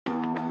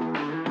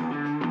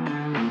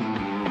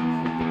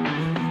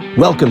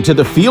Welcome to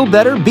the Feel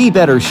Better, Be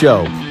Better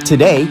show.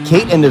 Today,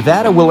 Kate and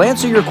Nevada will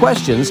answer your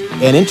questions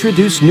and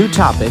introduce new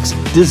topics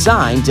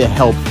designed to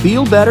help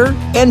feel better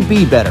and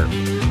be better.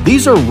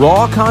 These are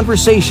raw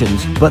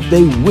conversations, but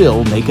they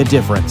will make a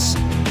difference.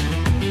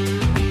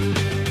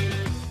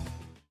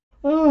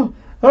 Oh,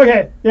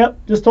 okay. Yep,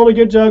 just told a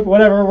good joke.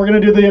 Whatever. We're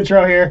going to do the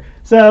intro here.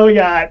 So we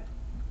got,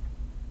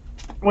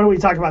 what did we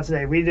talk about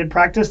today? We did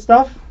practice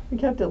stuff. We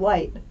kept it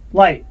light.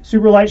 Light.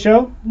 Super light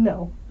show?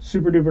 No.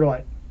 Super duper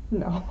light.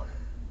 No.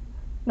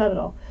 Not at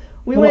all.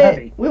 We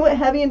heavy. went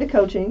heavy into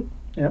coaching.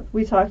 Yep.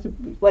 We talked,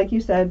 like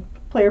you said,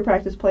 player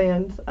practice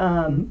plans.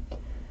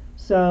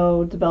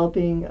 So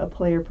developing a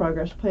player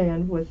progress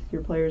plan with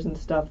your players and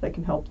stuff that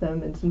can help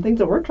them, and some things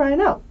that we're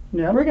trying out.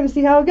 Yeah. We're going to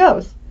see how it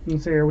goes.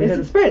 Let's see here. It's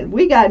a sprint.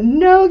 We got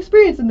no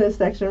experience in this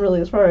section really,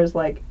 as far as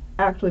like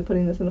actually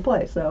putting this into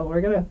play. So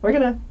we're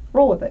gonna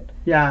roll with it.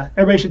 Yeah.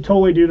 Everybody should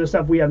totally do the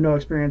stuff we have no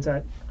experience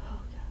at.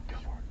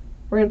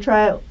 We're gonna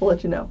try it. We'll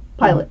let you know.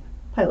 Pilot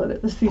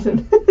it this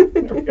season.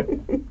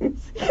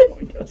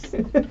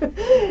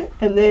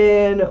 And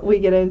then we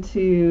get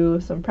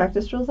into some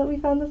practice drills that we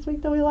found this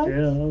week that we liked.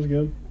 Yeah, that was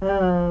good.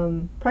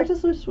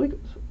 Practice this week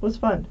was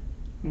fun.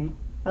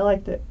 I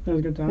liked it. That was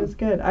a good time. It was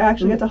good. I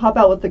actually got to hop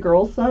out with the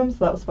girls some, so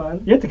that was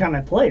fun. You have to kind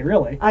of play,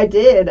 really. I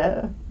did.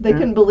 They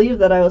couldn't believe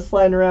that I was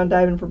sliding around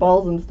diving for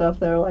balls and stuff.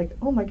 They were like,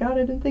 oh my god,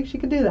 I didn't think she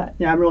could do that.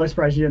 Yeah, I'm really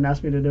surprised you didn't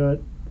ask me to do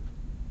it.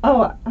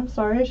 Oh, I'm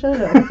sorry, I should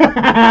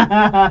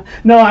have.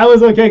 No, I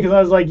was okay because I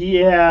was like,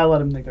 yeah, let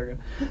them think they're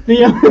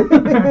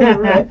good.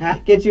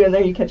 Right. Get you in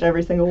there, you catch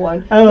every single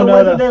one. I don't know. The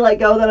ones that they let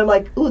go, then I'm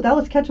like, ooh, that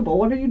was catchable.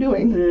 What are you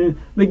doing?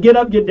 The get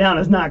up, get down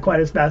is not quite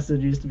as fast as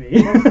it used to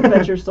be. I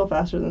bet you're still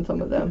faster than some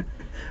of them.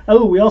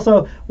 Oh, we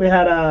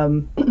had our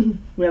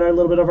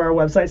little bit of our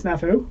website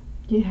snafu.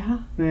 Yeah.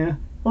 Yeah.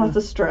 Lots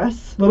of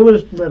stress. Little bit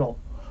of stress.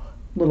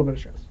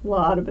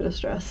 A bit of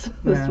stress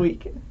this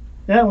week.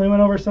 Yeah, we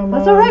went over some.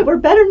 That's all right. We're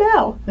better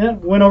now. Yeah,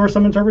 went over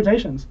some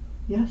interpretations.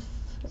 Yes,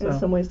 and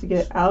some ways to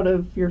get out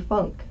of your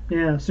funk.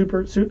 Yeah,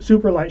 super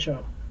light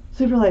show.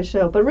 Super light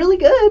show, but really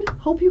good.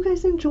 Hope you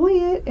guys enjoy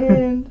it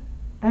and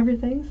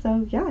everything.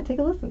 So yeah, take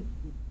a listen.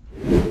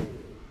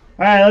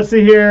 All right, let's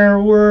see here.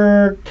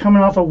 We're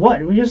coming off of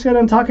what? We just got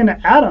done talking to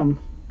Adam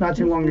not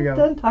too long ago.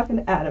 Done talking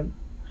to Adam.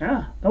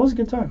 Yeah, that was a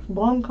good time.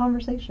 Long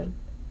conversation.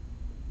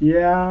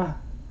 Yeah,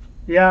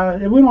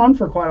 it went on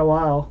for quite a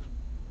while.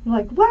 We're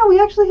like, wow, we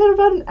actually hit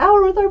about an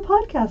hour with our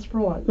podcast for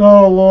once.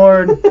 Oh,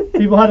 Lord.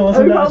 People had to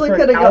listen to us for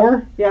an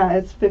hour? Yeah,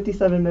 it's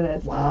 57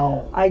 minutes.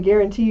 Wow. I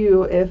guarantee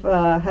you, if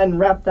I hadn't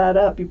wrapped that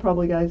up, you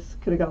probably guys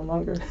could have gone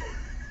longer.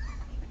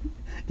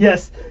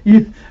 Yes.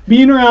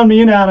 Being around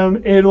me and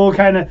Adam, it'll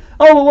kind of,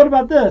 oh, well, what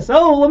about this?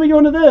 Oh, let me go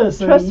into this.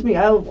 Trust me,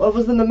 I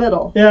was in the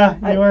middle. Yeah,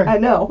 you were. I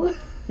know.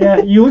 Yeah,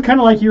 you look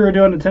kind of like you were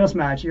doing a tennis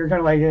match. You were kind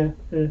of like, yeah.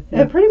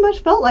 It pretty much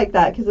felt like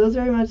that, because it was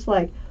very much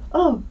like,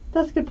 oh,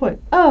 that's a good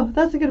point. Oh,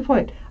 that's a good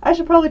point. I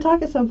should probably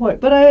talk at some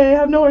point, but I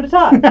have nowhere to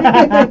talk. But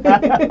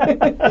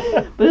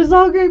it's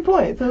all great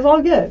points. It's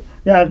all good.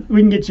 Yeah,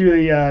 we can get you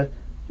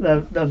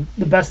the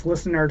best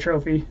listener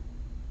trophy.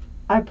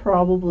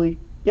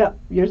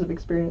 Years of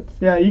experience.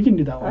 Yeah, you can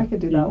do that one. I could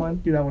do that one.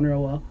 Do that one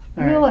real well.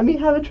 You're going to let me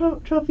have a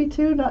trophy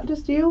too, not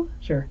just you?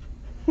 Sure.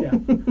 Yeah.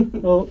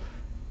 Well,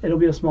 it'll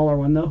be a smaller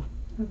one though.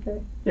 Okay.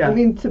 Yeah. I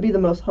mean, to be the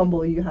most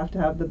humble, you have to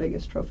have the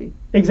biggest trophy.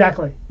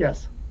 Exactly.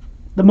 Yes.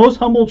 The most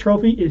humble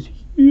trophy is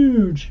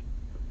huge.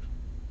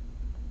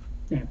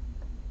 Yeah.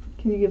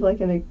 Can you give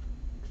like an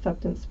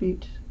acceptance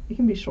speech? It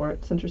can be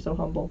short since you're so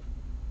humble.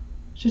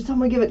 Should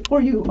someone give it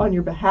for you on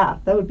your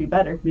behalf? That would be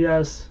better.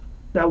 Yes,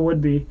 that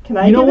would be. Can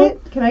I give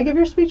it? Can I give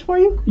your speech for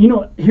you? You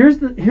know, here's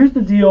the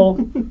deal.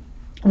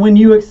 When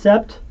you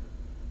accept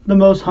the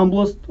most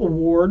humblest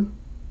award.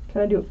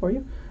 Can I do it for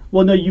you?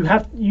 Well, no,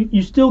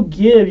 you still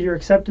give your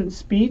acceptance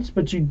speech,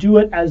 but you do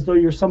it as though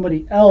you're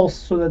somebody else,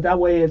 so that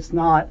way it's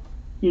not,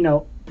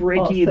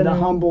 breaking the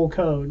humble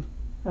code.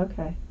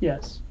 Okay.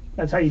 Yes,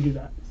 that's how you do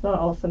that. It's not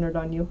all centered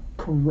on you.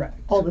 Correct.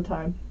 All the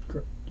time.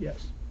 Correct.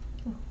 Yes.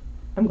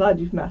 I'm glad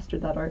you've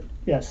mastered that art.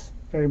 Yes,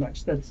 very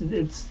much.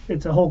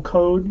 It's a whole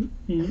code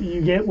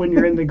you get when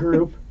you're in the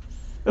group.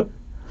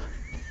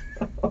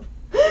 All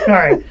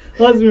right,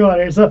 let's move on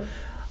here. So,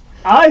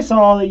 I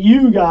saw that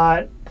you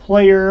got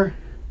player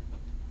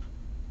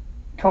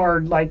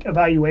card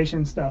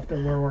evaluation stuff that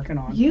we're working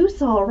on. You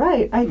saw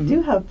right. I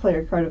do have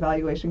player card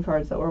evaluation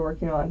cards that we're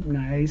working on.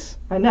 Nice.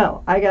 I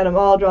know. I got them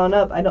all drawn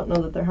up. I don't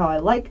know that they're how I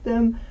like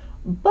them,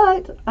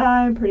 but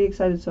I'm pretty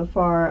excited so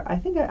far. I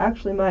think I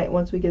actually might,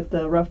 once we get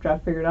the rough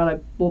draft figured out, I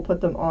will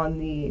put them on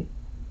the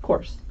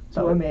course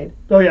that we made.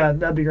 Oh yeah,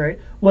 that'd be great.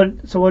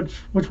 Which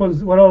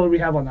ones? What all do we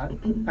have on that?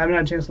 I haven't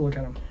had a chance to look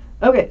at them.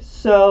 Okay,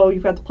 so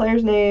you've got the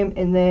player's name,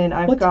 and then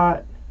I've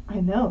got.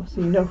 I know, so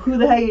you know who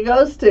the heck it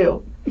goes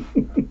to.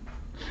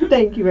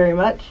 Thank you very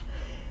much.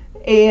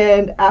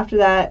 And after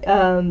that,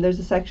 there's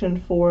a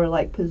section for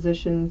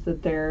positions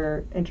that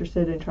they're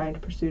interested in trying to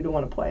pursue to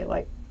want to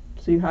play.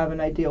 So you have an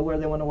idea where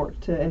they want to work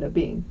to end up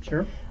being.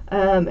 Sure.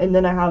 And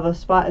then I have a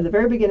spot at the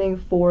very beginning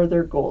for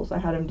their goals. I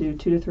had them do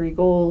 2 to 3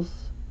 goals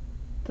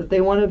that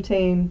they want to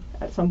obtain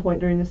at some point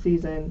during the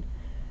season.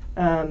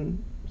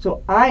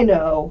 So I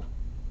know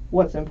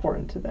what's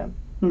important to them.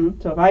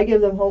 Mm-hmm. So if I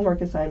give them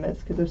homework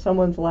assignments, because if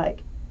someone's like,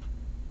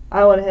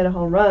 I want to hit a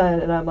home run,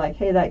 and I'm like,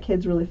 hey, that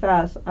kid's really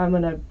fast, I'm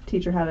going to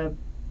teach her how to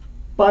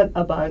bunt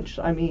a bunch.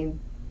 I mean,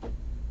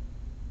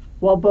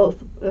 while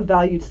both a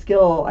valued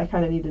skill, I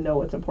kind of need to know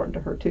what's important to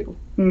her too.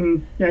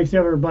 Mm-hmm. Yeah, you see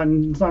her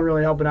button, it's not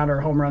really helping out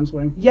her home run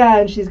swing. Yeah,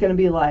 and she's going to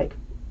be like,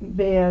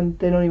 man,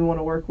 they don't even want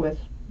to work with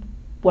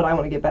what I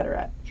want to get better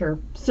at. Sure.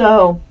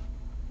 So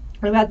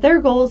I've got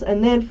their goals,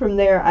 and then from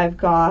there I've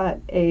got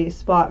a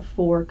spot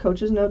for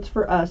coaches' notes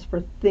for us for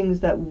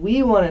things that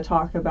we want to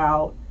talk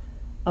about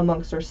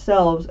amongst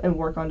ourselves and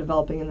work on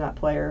developing in that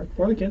player.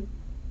 Or the kid.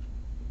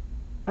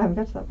 I haven't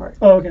got to that part.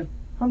 Oh, okay.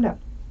 Calm down.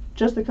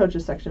 Just the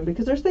coaches section,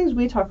 because there's things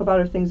we talk about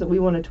or things that we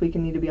want to tweak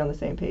and need to be on the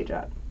same page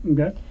at.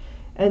 Okay.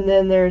 And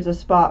then there's a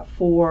spot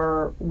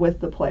for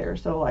with the player,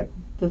 so like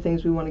the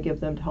things we want to give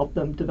them to help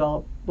them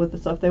develop with the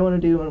stuff they want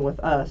to do and with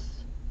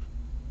us.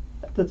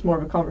 That's more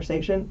of a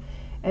conversation.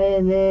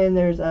 And then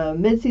there's a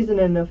mid-season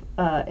and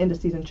a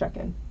end-of-season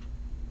check-in.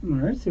 All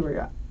right. See where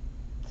you're at.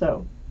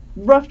 So,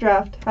 rough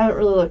draft. I haven't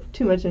really looked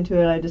too much into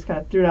it. I just kind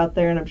of threw it out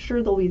there, and I'm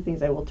sure there'll be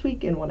things I will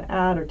tweak and want to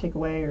add or take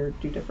away or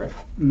do different.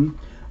 Mm-hmm.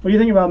 What do you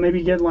think about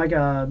maybe getting like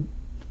a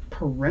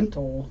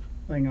parental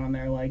thing on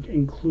there, like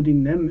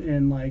including them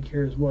in like,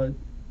 here's what,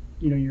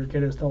 your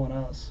kid is telling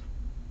us?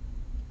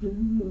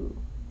 Ooh.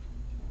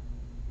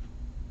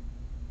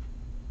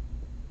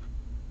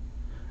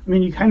 I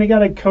mean, you kind of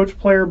got a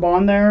coach-player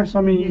bond there, so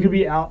I mean, you could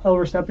be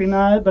overstepping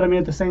that, but I mean,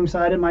 at the same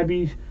side, it might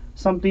be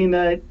something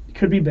that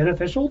could be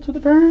beneficial to the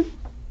parent.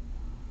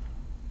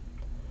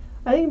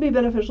 I think it'd be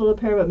beneficial to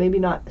the parent, but maybe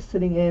not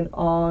sitting in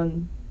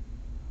on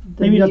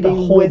the Maybe not the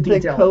meeting whole with detail.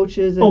 the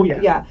coaches. And, Oh,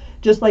 yeah.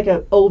 Just like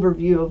an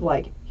overview of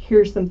like,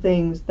 here's some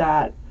things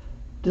that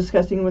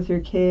discussing with your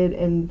kid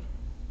and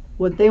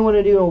what they want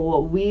to do and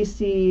what we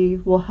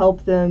see will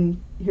help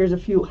them. Here's a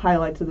few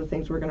highlights of the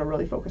things we're going to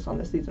really focus on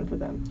this season for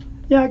them.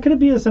 Yeah, could it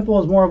be as simple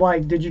as more of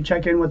like, did you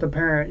check in with the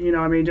parent?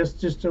 I mean,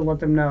 just to let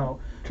them know.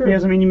 True.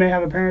 Because I mean, you may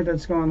have a parent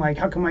that's going like,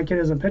 how come my kid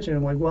isn't pitching?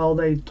 I'm like, well,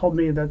 they told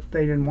me that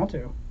they didn't want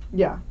to.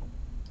 Yeah.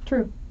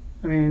 True.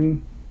 I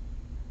mean,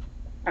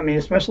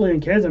 especially in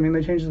kids, I mean,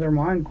 they change their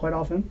mind quite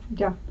often.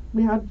 Yeah.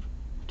 We had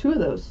 2 of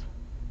those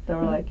that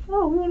were like,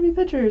 oh, we want to be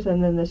pitchers.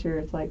 And then this year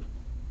it's like,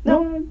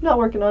 no, not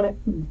working on it.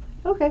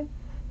 Okay.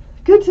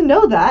 Good to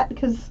know that,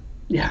 because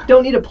Yeah.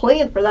 don't need a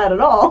plan for that at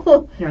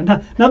all.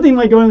 Yeah, nothing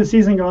like going to the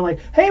season going like,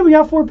 hey, we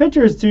got 4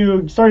 pitchers,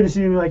 to starting the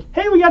season like,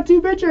 hey, we got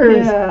 2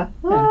 pitchers. Yeah.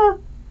 Ah.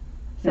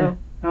 So, Yeah,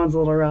 that one's a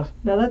little rough.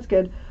 no, that's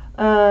good.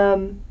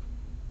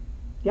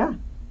 Yeah.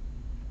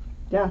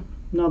 Yeah.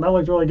 No, that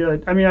looked really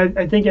good. I mean,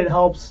 I think it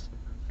helps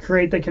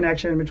create the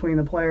connection between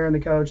the player and the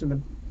coach and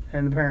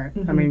the parent.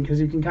 I Mhm. mean,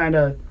 because you can kind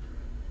of,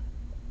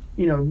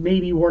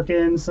 maybe work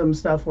in some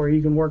stuff where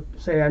you can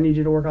say, I need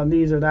you to work on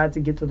these or that to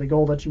get to the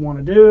goal that you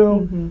want to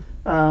do.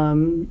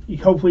 Mm-hmm.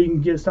 Hopefully you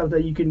can get stuff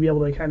that you can be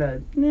able to kind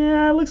of,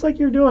 it looks like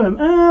you're doing them.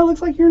 It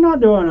looks like you're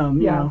not doing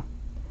them. Yeah. You know?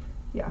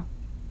 Yeah.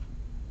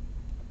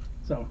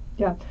 So.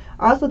 Yeah.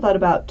 I also thought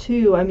about,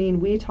 too, I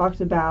mean, we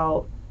talked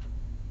about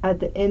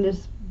at the end of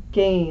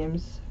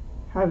games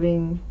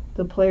having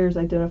the players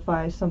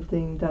identify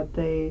something that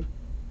they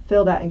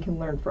failed at and can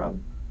learn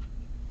from.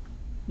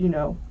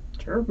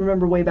 Sure.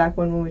 Remember way back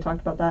when we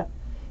talked about that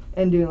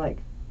and doing like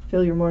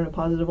failure more in a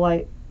positive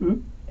light.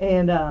 Mm-hmm.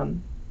 And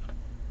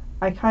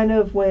I kind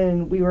of,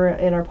 when we were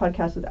in our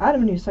podcast with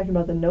Adam and he was talking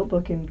about the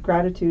notebook and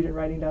gratitude and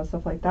writing down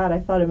stuff like that, I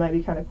thought it might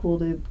be kind of cool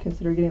to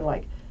consider getting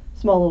like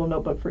small little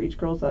notebook for each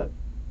girls that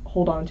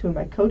hold on to in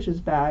my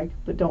coach's bag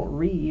but don't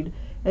read,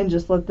 and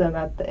just let them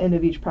at the end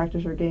of each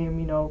practice or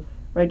game,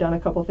 write down a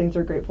couple things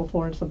they're grateful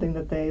for and something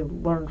that they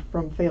learned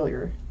from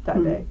failure that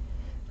Mm-hmm. day.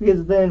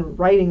 Because then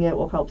writing it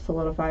will help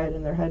solidify it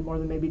in their head more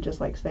than maybe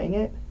just like saying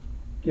it.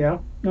 Yeah.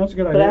 No, it's a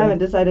good But idea. I haven't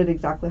decided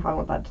exactly how I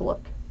want that to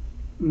look.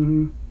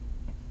 Mm-hmm.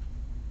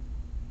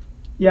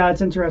 Yeah,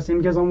 it's interesting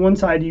because on one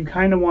side you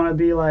kind of want to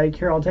be like,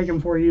 here, I'll take them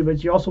for you,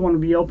 but you also want to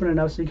be open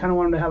enough, so you kind of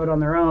want them to have it on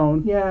their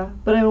own. Yeah,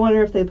 but I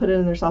wonder if they put it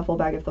in their softball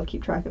bag, if they'll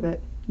keep track of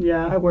it.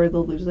 Yeah. I worry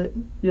they'll lose it.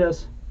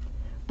 Yes.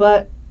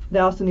 But they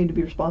also need to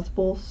be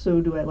responsible,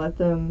 so do I let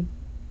them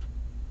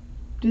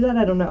do that?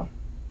 I don't know.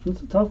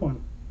 It's a tough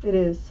one. It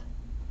is.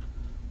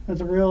 It's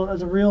a real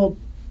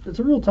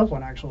tough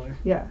one, actually.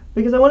 Yeah,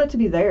 because I want it to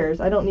be theirs.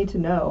 I don't need to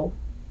know.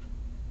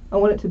 I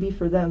want it to be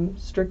for them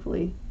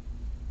strictly.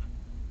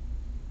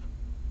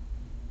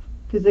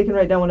 Because they can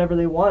write down whatever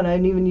they want,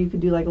 and even you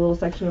could do like a little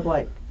section of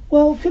like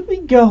Well, could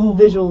we go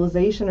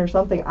visualization or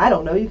something. I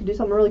don't know. You could do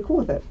something really cool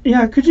with it.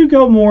 Yeah, could you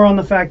go more on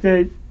the fact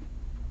that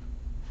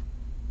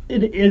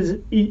it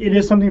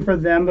is something for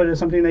them, but it's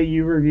something that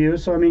you review?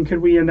 So, I mean, could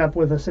we end up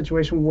with a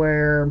situation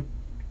where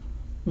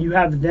you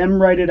have them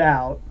write it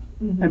out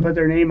Mm-hmm. and put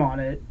their name on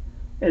it,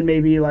 and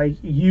maybe like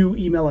you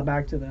email it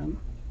back to them,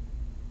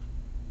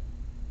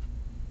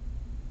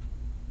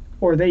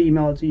 or they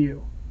email it to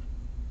you?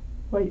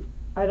 Wait,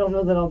 I don't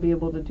know that I'll be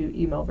able to do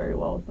email very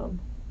well with them.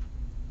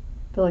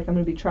 feel like I'm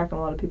going to be tracking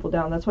a lot of people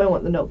down. That's why I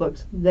want the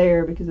notebooks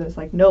there, because then it's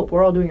like, nope,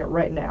 we're all doing it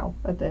right now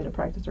at the end of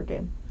practice or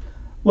game.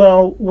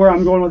 Well, where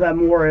I'm going with that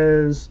more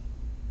is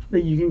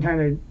that you can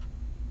kind of,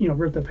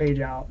 rip the page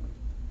out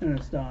and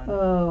it's done.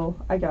 Oh,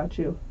 I got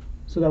you.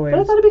 So that way But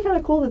I thought it'd be kind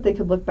of cool that they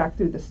could look back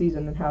through the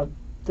season and have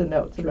the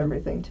notes of True.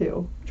 everything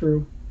too.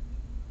 True.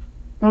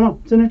 I don't know.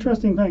 It's an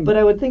interesting thing. But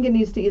I would think it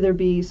needs to either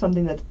be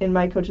something that's in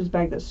my coach's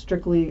bag that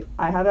strictly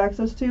I have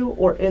access to,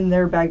 or in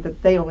their bag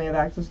that they only have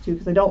access to,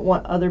 because I don't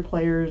want other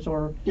players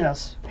or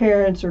yes.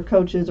 parents or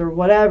coaches or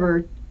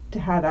whatever to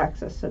have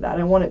access to that.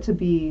 I want it to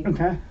be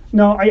Okay.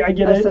 No, I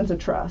get a it. sense of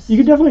trust. You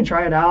could definitely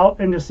try it out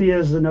and just see it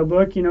as a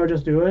notebook,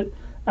 just do it.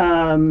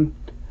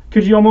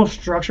 Could you almost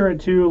structure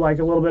it to like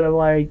a little bit of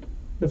like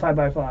the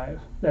 5x5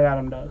 that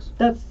Adam does?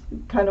 That's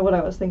kind of what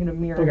I was thinking of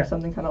mirroring, Okay.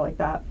 something kind of like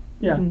that.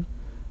 Yeah. Mhm.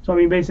 So I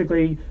mean,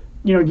 basically,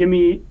 give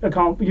me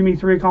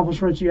 3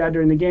 accomplishments you had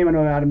during the game. I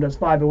know Adam does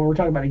 5, but when we're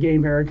talking about a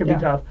game here, it could Yeah.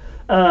 be tough.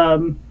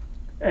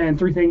 And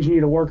 3 things you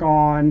need to work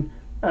on,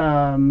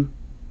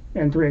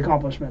 and 3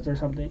 accomplishments or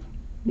something.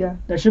 Yeah.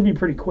 That should be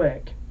pretty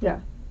quick. Yeah.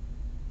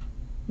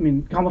 I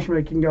mean,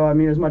 accomplishment can go,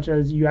 as much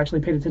as you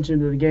actually paid attention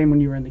to the game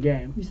when you were in the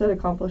game. You said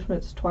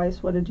accomplishments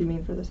twice. What did you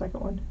mean for the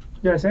second one?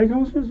 Did I say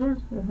accomplishments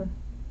first? Uh-huh.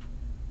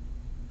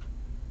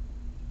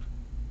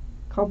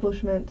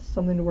 Accomplishments,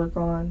 something to work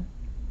on.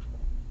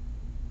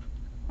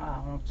 I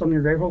don't know. Something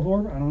you're grateful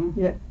for? I don't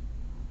know. Yeah.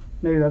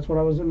 Maybe that's what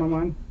I was in my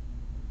mind.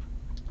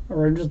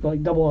 Or just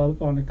like double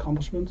up on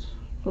accomplishments.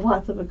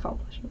 Lots of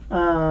accomplishments.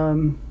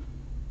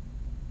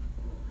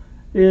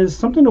 Is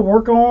something to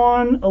work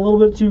on a little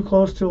bit too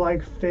close to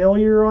like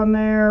failure on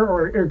there,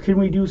 or can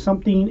we do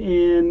something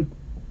in,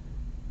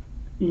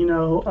 I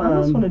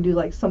almost want to do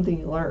like something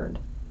you learned.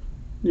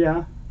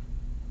 yeah.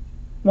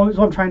 Well, that's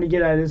what I'm trying to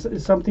get at is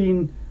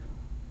something.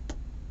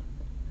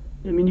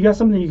 You got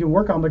something you can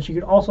work on, but you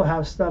could also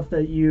have stuff that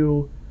that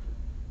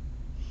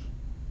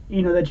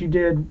you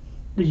did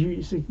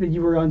that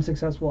you were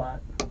unsuccessful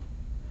at.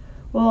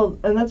 Well,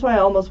 and that's why I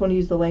almost want to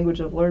use the language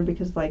of learn,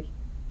 because like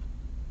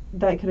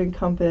that could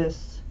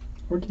encompass,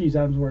 Or could use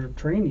Adam's word of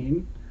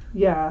training.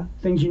 yeah,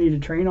 Things you need to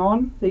train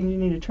on. things you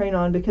need to train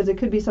on, because it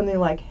could be something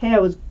like, hey, I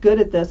was good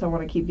at this, I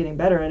want to keep getting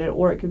better at it,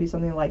 or it could be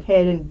something like,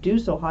 hey, I didn't do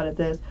so hot at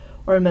this,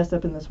 or I messed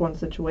up in this one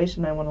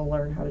situation, I want to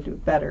learn how to do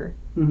it better.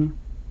 Mm-hmm.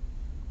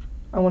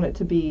 I want it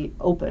to be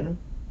open,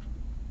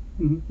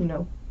 Mm-hmm.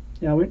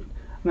 Yeah, I'm gonna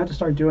have to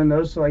start doing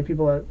those to like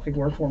people that like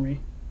work for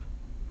me,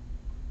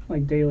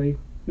 like daily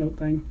note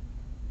thing.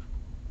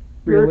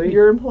 Really?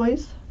 Your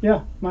employees,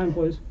 Yeah, my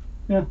employees.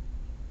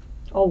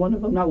 all one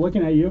of them, I'm not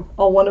looking at you.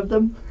 all one of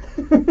them.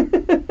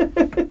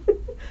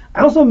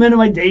 I also meant in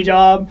my day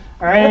job.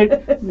 All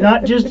right,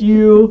 not just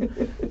you,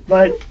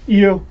 but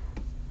you.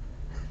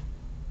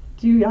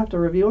 Do you have to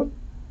review them?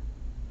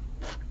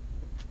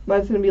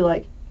 Mine's gonna be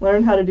like,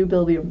 learn how to do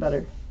Buildium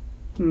better.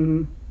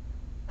 Mm-hmm.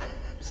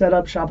 Set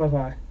up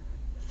Shopify.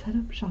 Set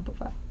up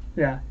Shopify.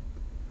 Yeah.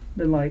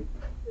 Then like,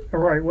 all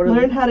right. What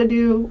Learn how to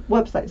do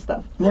website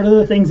stuff. What are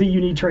the things that you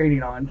need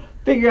training on?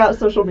 Figure out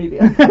social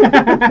media.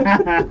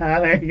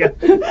 There you go.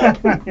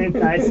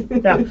 Nice.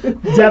 Yeah,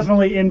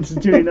 definitely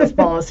instituting this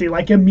policy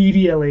like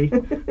immediately.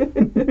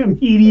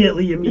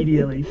 Immediately.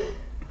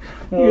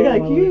 You're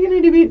like, Oh,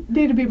 you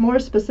need to be more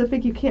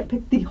specific. You can't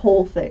pick the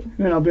whole thing.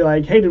 And I'll be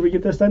like, hey, did we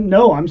get this done?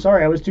 No, I'm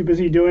sorry. I was too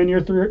busy doing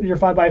your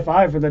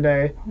 5x5 for the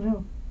day.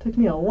 No, took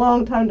me a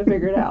long time to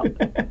figure it out.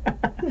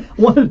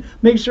 One,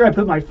 make sure I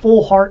put my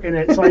full heart in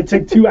it, so I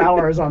took 2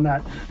 hours on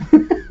that.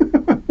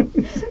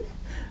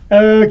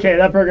 Okay,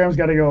 that program's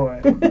got to go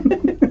away.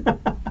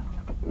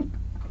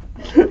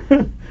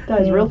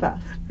 That is real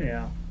fast.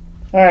 Yeah.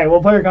 All right,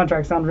 well, player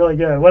contracts sound really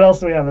good. What else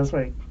do we have this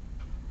week?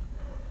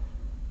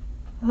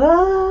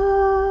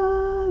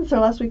 It's our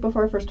last week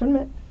before our first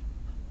tournament.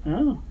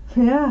 Oh,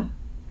 Yeah.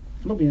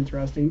 that'll be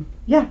interesting.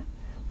 Yeah.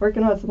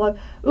 Working on some live.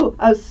 Ooh,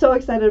 I was so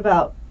excited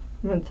about,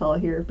 I'm going to tell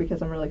it here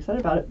because I'm really excited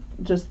about it,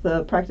 just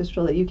the practice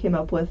drill that you came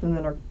up with, and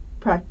then our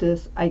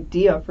practice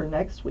idea for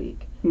next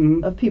week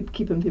Mm-hmm. of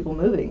keeping people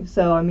moving.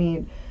 So, I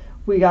mean,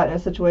 we got in a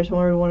situation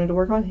where we wanted to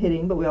work on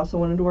hitting, but we also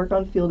wanted to work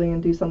on fielding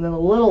and do something a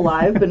little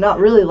live, but not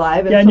really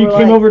live. Yeah, and so you we're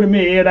came like, over to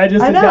me, and I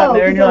just I had gotten know,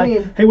 there, and you're 'cause I like,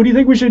 mean- hey, what do you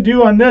think we should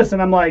do on this?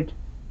 And I'm like,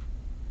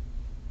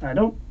 I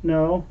don't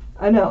know.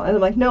 I know. And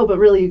I'm like, no, but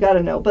really, you got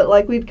to know. But,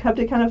 like, we'd kept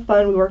it kind of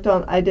fun. We worked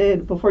on,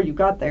 before you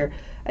got there,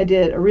 I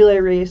did a relay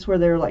race where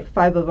there were, like,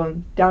 5 of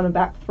them down and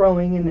back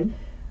throwing. And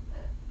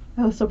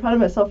I was so proud of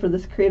myself for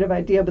this creative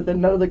idea, but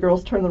then none of the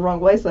girls turned the wrong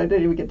way, so I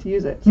didn't even get to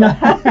use it. So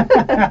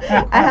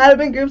I had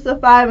them in groups of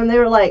 5, and they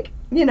were, like,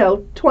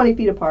 20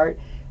 feet apart.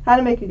 How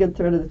to make a good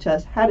throw to the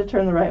chest, how to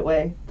turn the right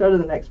way, throw to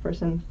the next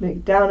person, make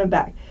it down and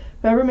back.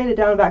 Whoever made it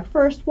down and back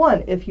first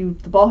won. If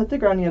the ball hit the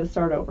ground, you had to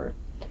start over.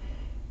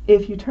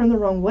 If you turned the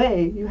wrong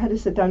way, you had to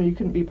sit down and you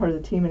couldn't be part of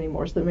the team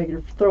anymore, so that made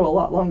your throw a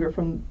lot longer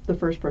from the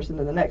first person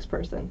to the next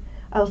person.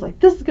 I was like,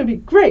 this is going to be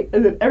great!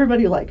 And then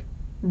everybody, like,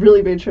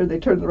 really made sure they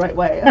turned the right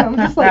way. And I'm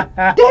just like,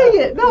 dang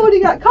it!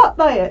 Nobody got caught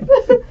by it!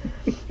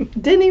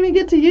 Didn't even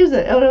get to use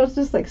it. And I was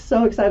just, like,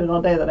 so excited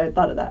all day that I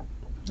thought of that.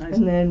 Nice.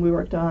 And then we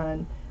worked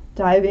on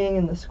diving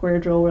and the square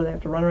drill where they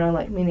have to run around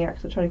like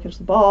maniacs to try to catch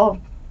the ball.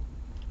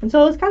 And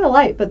so it was kind of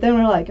light, but then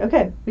we're like,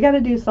 okay, we got to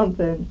do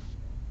something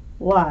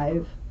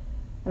live.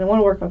 And I want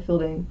to work on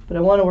fielding, but I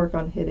want to work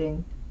on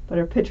hitting. But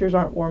our pitchers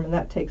aren't warm, and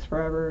that takes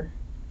forever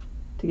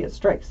to get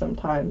strikes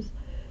sometimes.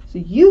 So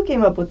you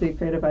came up with the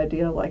creative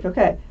idea of like,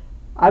 okay,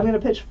 I'm gonna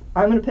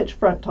pitch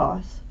front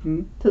toss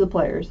to the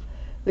players.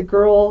 The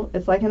girl,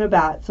 it's like in a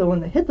bat, so when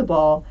they hit the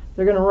ball,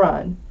 they're gonna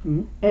run,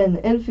 and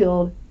the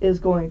infield is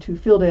going to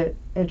field it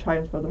and try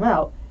and throw them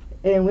out.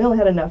 And we only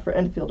had enough for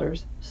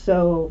infielders,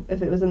 so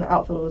if it was in the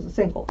outfield, it was a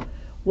single.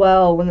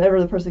 Well, whenever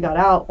the person got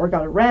out or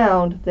got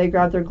around, they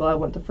grabbed their glove,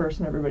 went to first,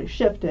 and everybody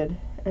shifted.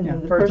 And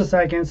then the first to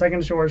person second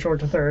to short, short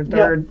to third,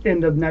 third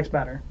into the next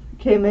batter.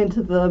 Came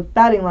into the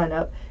batting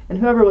lineup, and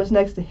whoever was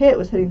next to hit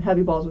was hitting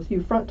heavy balls with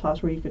you front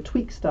toss, where you could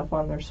tweak stuff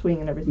on their swing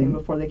and everything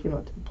before they came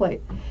up to the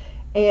plate.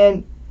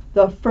 And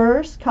the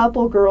first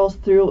couple girls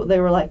through, they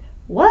were like,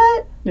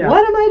 what? Yeah.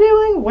 What am I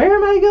doing? Where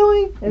am I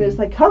going? And it's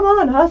like, come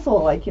on,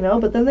 hustle, like, you know.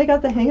 But then they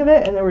got the hang of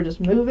it, and they were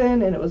just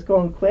moving, and it was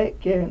going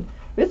quick. And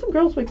we had some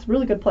girls make some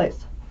really good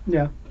plays.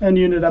 Yeah, and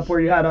you ended up where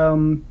you had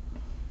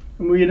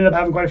we ended up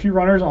having quite a few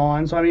runners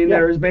on. So I mean,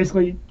 there was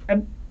basically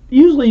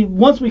usually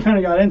once we kind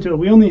of got into it,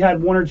 we only had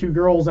one or two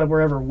girls that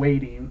were ever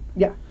waiting.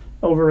 Yeah.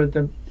 Over at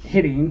the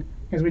hitting,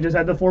 because we just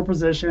had the 4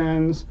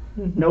 positions,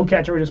 no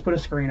catcher. We just put a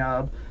screen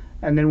up,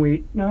 and then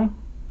we we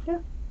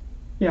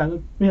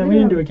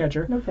didn't do a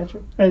catcher. No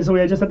catcher. And so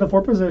we had just had the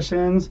 4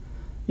 positions.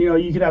 You know,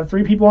 you could have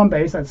 3 people on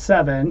base. That's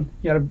 7.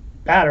 You had a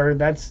batter.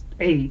 That's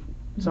 8.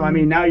 So I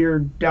mean, now you're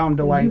down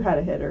to like. You had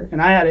a hitter.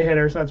 And I had a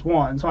hitter, so that's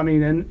 1. So I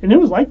mean, and it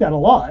was like that a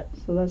lot.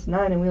 So that's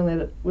 9, and we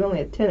only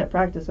had 10 at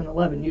practice and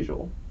 11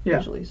 usually.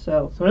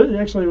 So it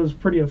actually was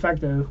pretty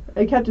effective.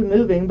 It kept it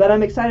moving, but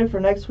I'm excited for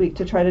next week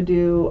to try to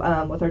do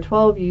with our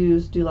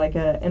 12Us, do like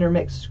a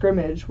intermixed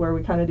scrimmage where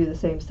we kind of do the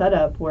same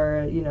setup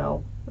where, you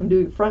know, I'm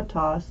doing front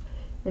toss,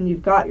 and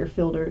you've got your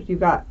fielders, you've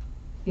got,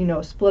 you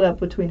know, split up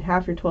between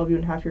half your 12U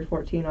and half your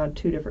 14 on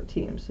 2 different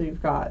teams. So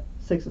you've got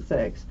 6 and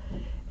 6.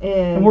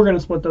 And we're going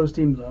to split those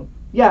teams up.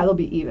 Yeah, it'll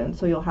be even.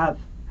 So you'll have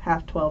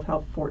half 12,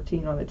 half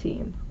 14 on a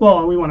team.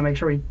 Well, we want to make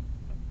sure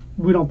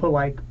we don't put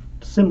like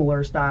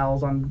similar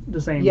styles on the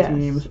same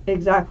teams. Yes,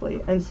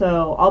 exactly. And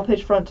so I'll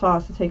pitch front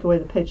toss to take away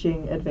the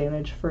pitching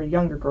advantage for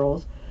younger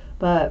girls.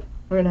 But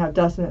we're going to have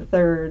Dustin at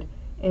third,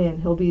 and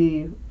he'll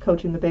be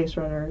coaching the base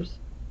runners.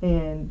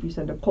 And you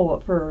send a pull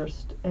up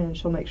first, and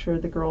she'll make sure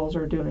the girls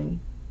are doing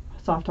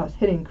soft toss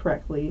hitting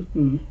correctly.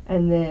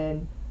 And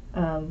then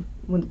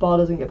when the ball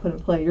doesn't get put in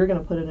play, you're going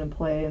to put it in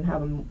play and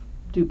have them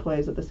do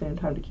plays at the same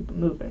time to keep it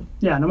moving.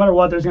 Yeah, no matter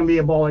what, there's going to be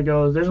a ball that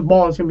goes. There's a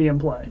ball that's going to be in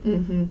play.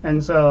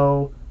 And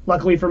so,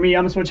 luckily for me,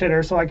 I'm a switch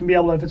hitter, so I can be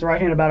able to, if it's a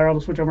right-handed batter, I'll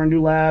switch over and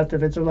do left.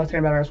 If it's a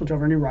left-handed batter, I'll switch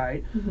over and do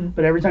right.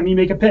 But every time you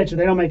make a pitch, if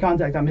they don't make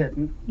contact, I'm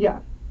hitting. Yeah,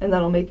 and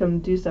that'll make them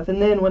do stuff.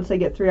 And then once they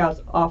get 3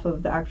 outs off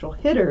of the actual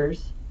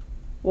hitters,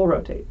 we'll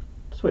rotate.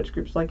 Switch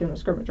groups like in a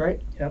scrimmage,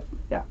 right? Yep.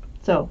 Yeah.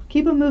 So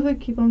keep them moving,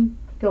 keep them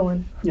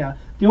going. Yeah.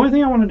 The only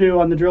thing I want to do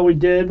on the drill we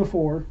did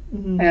before,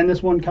 and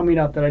this one coming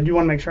up that I do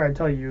want to make sure I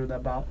tell you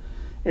about,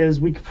 is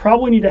we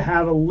probably need to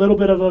have a little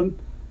bit of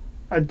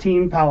a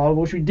team powwow,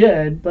 which we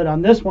did, but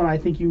on this one I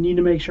think you need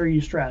to make sure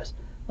you stress.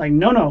 Like,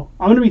 no,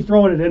 I'm going to be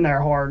throwing it in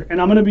there hard,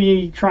 and I'm going to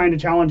be trying to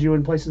challenge you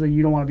in places that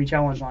you don't want to be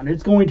challenged on.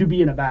 It's going to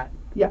be in a bat.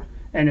 Yeah.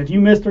 And if you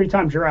miss 3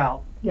 times, you're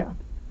out. Yeah.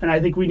 And I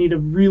think we need to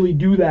really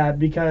do that,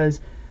 because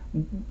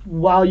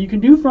while you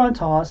can do front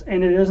toss,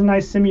 and it is a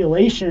nice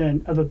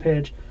simulation of a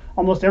pitch,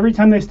 almost every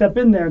time they step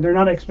in there, they're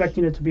not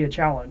expecting it to be a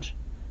challenge.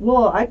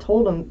 Well, I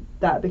told them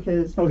that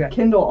because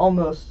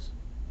Kendall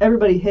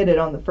everybody hit it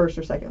on the first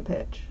or second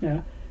pitch.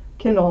 Yeah.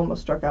 Kendall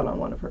almost struck out on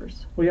one of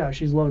hers. Well, yeah,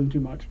 she's loading too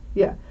much.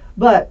 Yeah.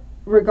 But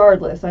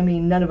regardless, I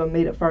mean, none of them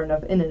made it far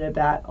enough in an at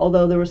bat.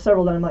 Although there were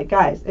several that I'm like,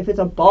 guys, if it's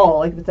a ball,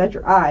 like if it's at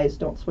your eyes,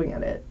 don't swing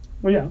at it.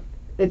 Well, yeah.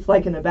 It's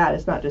like an at bat.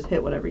 It's not just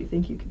hit whatever you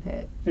think you can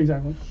hit.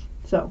 Exactly.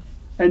 So.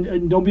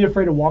 And don't be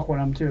afraid to walk one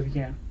of them too if you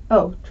can.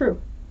 Oh,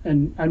 true.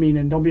 And I mean,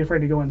 and don't be afraid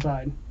to go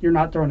inside. You're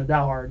not throwing it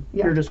that hard.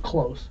 Yeah. You're just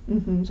close.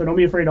 So don't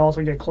be afraid to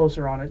also get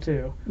closer on it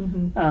too.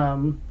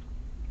 I'm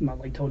not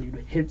like telling you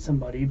to hit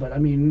somebody, but I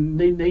mean,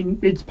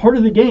 it's part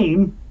of the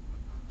game.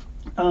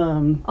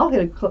 I'll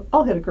hit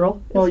a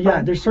girl. It's well, yeah,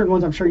 fine. there's certain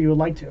ones I'm sure you would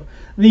like to.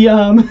 The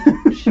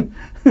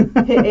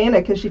hit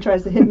Anna because she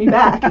tries to hit me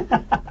back.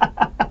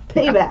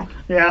 Payback.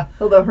 Yeah.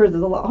 Although hers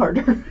is a lot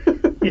harder.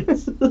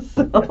 Yes.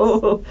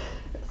 So.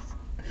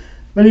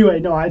 But anyway,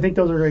 no, I think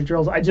those are great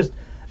drills.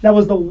 That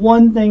was the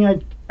one thing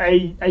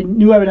I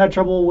knew I would have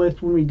trouble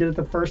with when we did it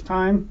the first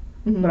time.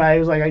 But I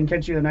was like, I can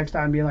catch you the next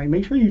time, being like,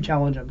 make sure you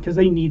challenge them, because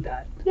they need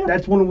that. Yeah.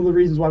 That's one of the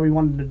reasons why we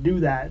wanted to do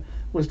that,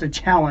 was to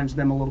challenge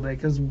them a little bit,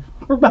 because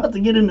we're about to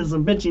get into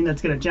some pitching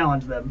that's going to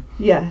challenge them.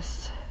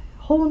 Yes.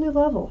 Whole new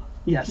level.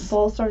 Yes. The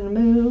ball's starting to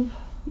move.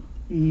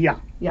 Yeah.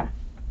 Yeah.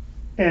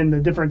 And the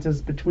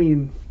differences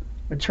between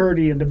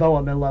maturity and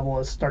development level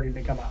is starting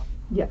to come out.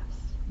 Yes.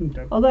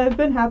 Okay. Although I've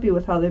been happy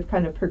with how they've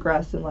kind of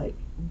progressed and like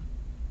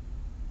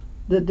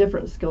the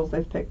different skills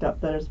they've picked up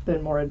that has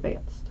been more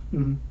advanced.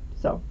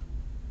 So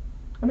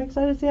I'm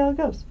excited to see how it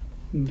goes.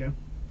 Okay.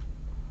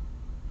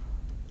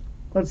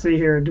 Let's see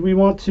here. Do we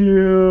want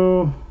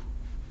to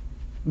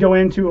go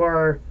into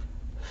our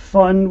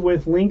fun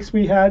with links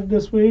we had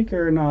this week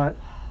or not?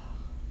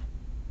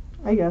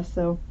 I guess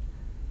so.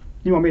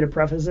 Do you want me to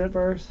preface it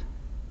first?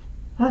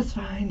 That's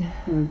fine.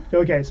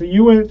 Okay, so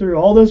you went through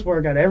all this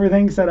work, got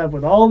everything set up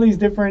with all these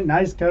different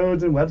nice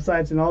codes and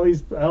websites and all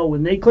these,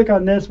 when they click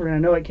on this, we're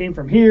going to know it came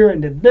from here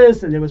and did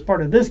this, and it was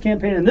part of this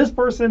campaign and this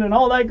person and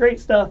all that great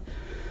stuff.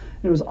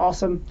 It was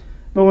awesome.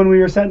 But when we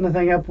were setting the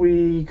thing up,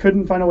 we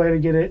couldn't find a way to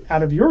get it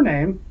out of your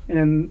name and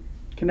in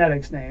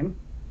Kinetic's name.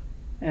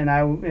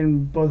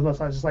 And both of us,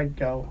 I was just like,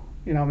 go.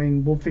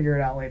 We'll figure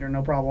it out later,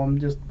 no problem.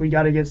 Just, we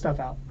got to get stuff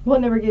out. Well,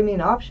 it never gave me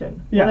an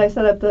option. Yeah. When I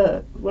set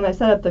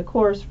up the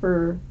course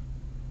for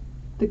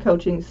the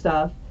coaching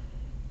stuff,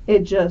 it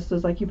just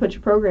was like, you put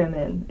your program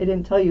in. It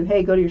didn't tell you,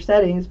 hey, go to your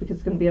settings, because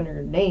it's going to be under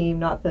your name,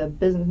 not the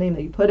business name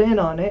that you put in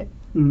on it.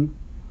 Mm-hmm.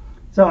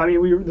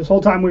 So, this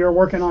whole time we were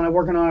working on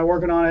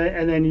it,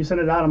 and then you sent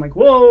it out. I'm like,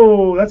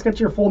 whoa, that's got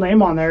your full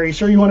name on there. Are you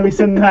sure you want to be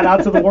sending that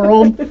out to the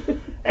world?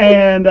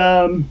 And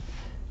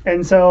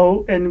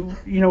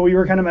we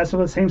were kind of messing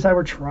with the same side.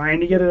 We're trying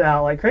to get it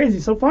out like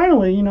crazy. So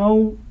finally,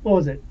 what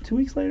was it, 2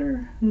 weeks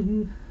later?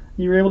 Mm-hmm.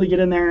 You were able to get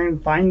in there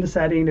and find the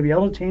setting to be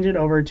able to change it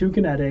over to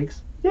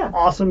Kinetics. Yeah.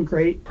 Awesome,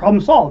 great,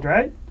 problem solved,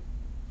 right?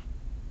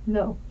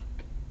 No.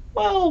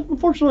 Well,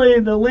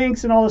 unfortunately, the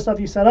links and all the stuff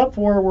you set up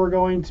for were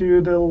going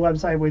to the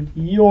website with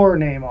your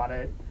name on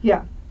it.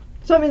 Yeah.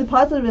 So, the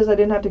positive is I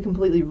didn't have to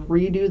completely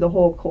redo the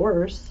whole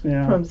course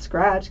from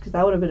scratch, because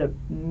that would have been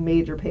a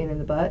major pain in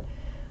the butt.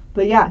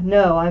 But yeah,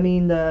 no,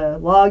 the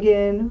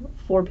login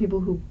for people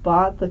who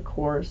bought the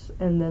course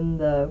and then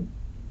the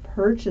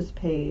purchase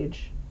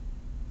page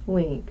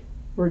link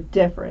were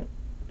different,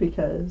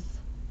 because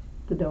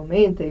the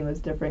domain thing was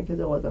different because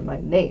it wasn't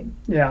my name.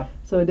 Yeah.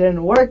 So it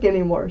didn't work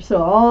anymore.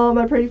 So all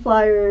my pretty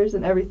flyers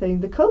and everything,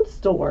 the codes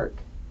still work.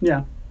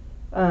 Yeah.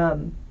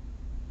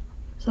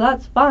 So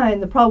that's fine.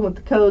 The problem with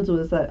the codes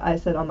was that I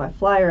said on my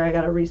flyer I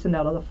got to resend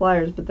out all the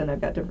flyers, but then I've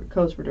got different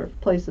codes for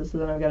different places, so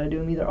then I've got to do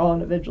them either all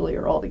individually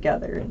or all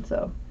together, and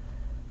so.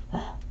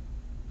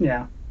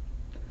 Yeah.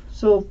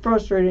 So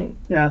frustrating.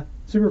 Yeah,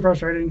 super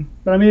frustrating.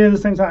 But at the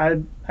same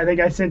time, I think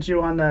I sent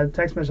you on the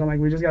text message. I'm like,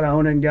 we just got to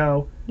own it and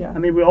go. Yeah. All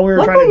we were trying to do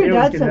was get it out. Luckily,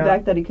 your dad sent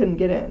back that he couldn't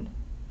get in.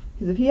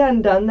 Because if he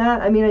hadn't done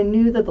that, I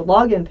knew that the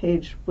login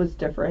page was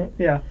different.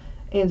 Yeah.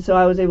 And so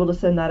I was able to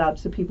send that out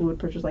so people would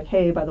purchase, like,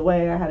 hey, by the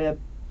way, I had to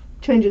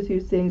change a few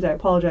things. I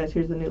apologize.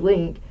 Here's the new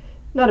link.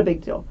 Not a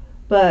big deal.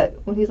 But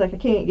when he's like, I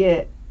can't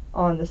get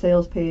on the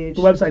sales page.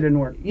 The website didn't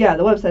work. Yeah,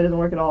 the website didn't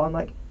work at all. I'm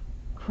like,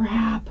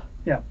 crap.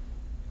 Yeah.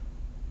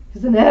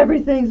 Because then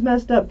everything's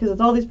messed up, because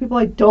it's all these people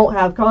I don't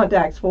have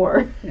contacts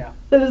for. Yeah.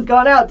 That has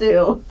gone out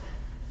to.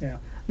 Yeah.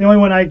 The only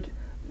one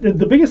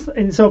the biggest,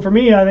 and so for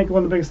me, I think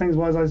one of the biggest things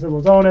was I said,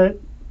 let's own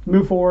it,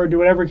 move forward, do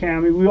whatever we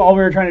can. All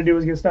we were trying to do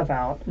was get stuff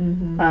out.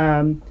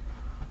 Mm-hmm.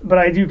 But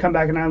I do come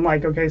back and I'm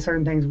like, okay,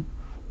 certain things,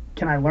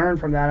 can I learn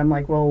from that? I'm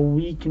like, well,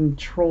 we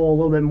control a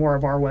little bit more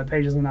of our web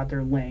pages and not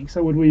their links.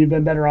 So would we have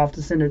been better off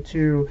to send it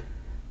to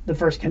the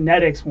first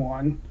Kinetics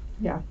one?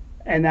 Yeah.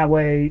 And that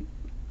way,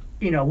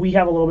 we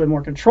have a little bit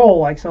more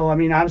control. I'm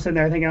sitting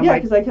there thinking,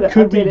 because I could have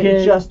updated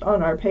it just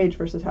on our page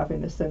versus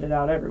having to send it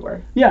out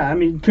everywhere. Yeah,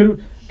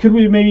 could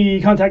we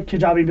maybe contact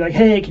Kajabi and be like,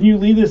 hey, can you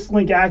leave this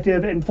link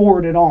active and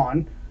forward it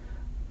on?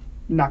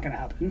 Not going to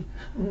happen.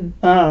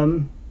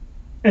 Mm-hmm.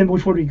 And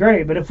which would be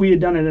great. But if we had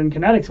done it in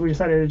Kinetics, we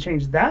decided to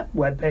change that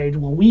web page.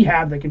 Well, we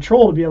have the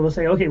control to be able to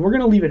say, okay, we're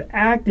going to leave it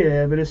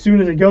active, and as soon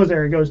as it goes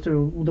there, it goes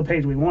to the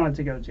page we want it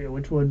to go to,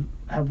 which would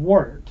have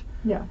worked.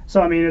 Yeah.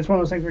 So it's one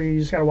of those things where you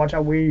just got to watch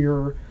out where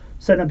you're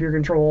setting up your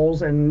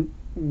controls, and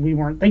we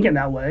weren't thinking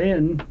that way.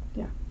 And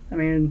yeah.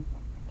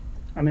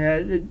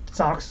 It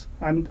sucks.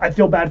 I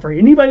feel bad for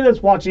anybody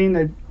that's watching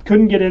that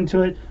couldn't get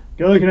into it.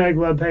 Go to the Kinetic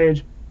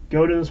webpage,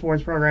 go to the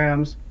sports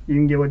programs. You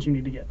can get what you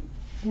need to get.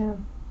 Yeah.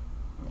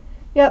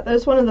 Yeah,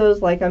 it's one of those,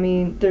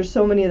 there's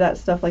so many of that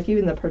stuff,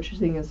 even the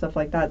purchasing and stuff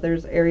like that.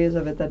 There's areas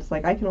of it that's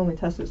I can only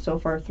test it so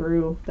far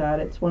through that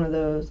it's one of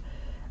those,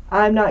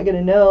 I'm not going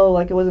to know.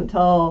 It wasn't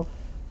until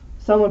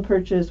someone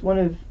purchased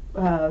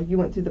you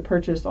went through the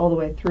purchase all the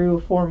way through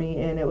for me,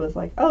 and it was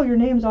like, oh, your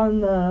name's on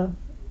the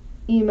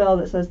email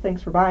that says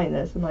thanks for buying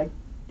this. I'm like,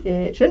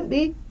 it shouldn't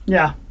be.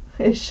 Yeah.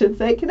 It should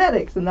say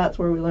Kinetics, and that's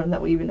where we learned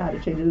that we even had to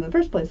change it in the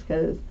first place,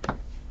 because,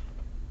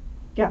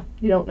 yeah,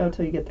 you don't know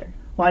till you get there.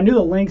 Well, I knew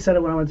the link said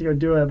it when I went to go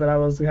do it, but I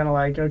was kind of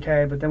like,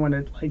 okay. But then when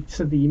it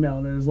said the email,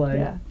 and it was like,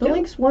 yeah, the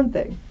link's one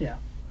thing. Yeah.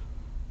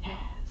 Yeah,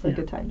 it's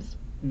good times.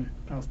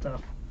 That was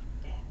tough.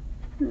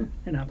 Yeah.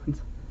 It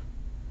happens.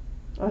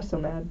 I was so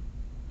mad.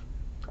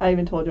 I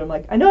even told you, I'm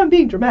like, I know I'm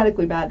being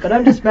dramatically mad, but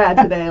I'm just mad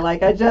today.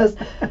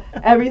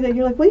 Everything,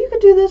 you're like, well, you could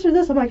do this or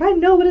this. I'm like, I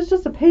know, but it's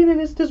just a pain, and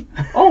it's just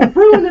all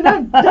ruined, and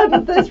I'm done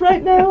with this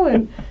right now.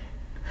 And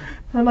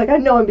I'm like, I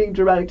know I'm being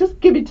dramatic. Just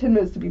give me 10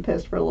 minutes to be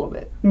pissed for a little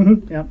bit.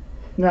 Mm-hmm. Yeah.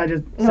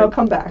 And I'll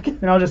come back.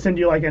 And I'll just send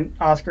you an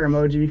Oscar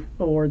emoji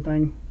award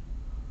thing.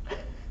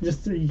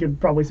 Just you could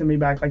probably send me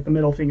back the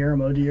middle finger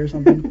emoji or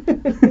something.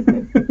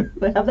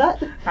 They have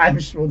that? I'm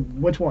sure.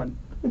 Which one?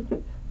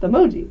 The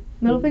emoji.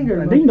 Middle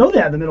finger I emoji. didn't know they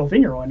had the middle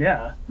finger one.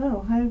 Yeah.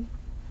 Oh,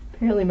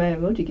 apparently my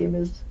emoji game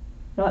is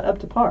not up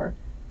to par.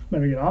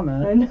 Better get on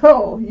that. I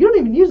know. You don't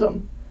even use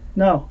them.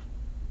 No.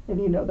 And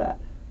you know that.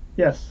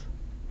 Yes.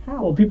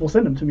 How? Well, people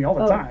send them to me all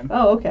the time.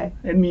 Oh, okay.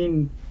 I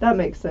mean, That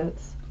makes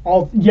sense.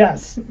 all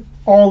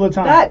the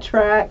time. That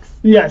tracks.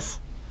 Yes.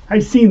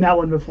 I've seen that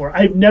one before.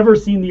 I've never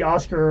seen the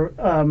Oscar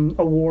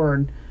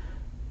award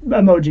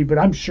emoji, but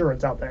I'm sure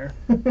it's out there.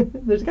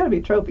 There's got to be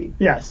a trophy.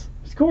 Yes,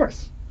 of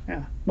course.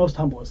 Yeah, most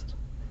humblest.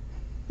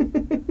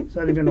 Is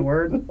that even a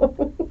word?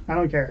 I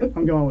don't care.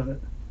 I'm going with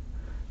it.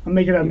 I'm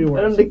making up new Put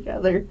them words.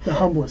 together. The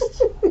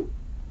humblest.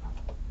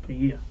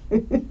 Yeah,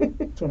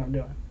 that's what I'm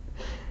doing.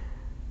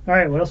 All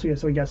right, what else we got?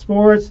 So we got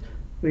sports.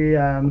 We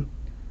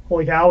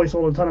holy cow, we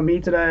sold a ton of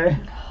meat today.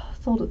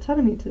 Sold a ton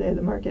of meat today at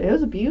the market. It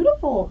was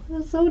beautiful. It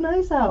was so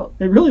nice out.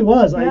 It really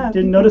was. Yeah, I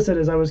didn't notice it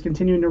as I was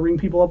continuing to ring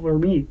people up for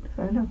meat.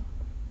 I know.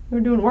 We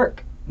were doing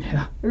work.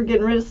 Yeah, We were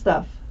getting rid of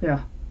stuff.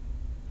 yeah.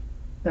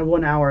 That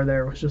 1 hour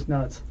there was just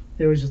nuts.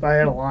 It was just, I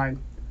had a line.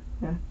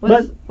 Yeah.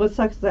 But- What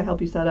sucks is I help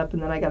you set up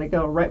and then I gotta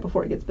go right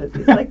before it gets busy.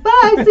 It's like,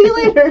 bye, see you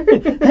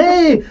later.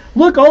 Hey,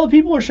 look, all the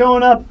people are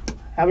showing up.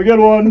 Have a good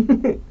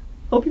one.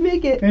 Hope you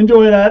make it.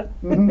 Enjoy that.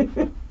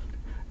 Mhm.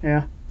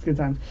 Yeah, it's a good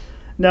time.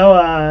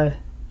 No,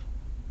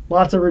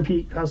 lots of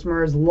repeat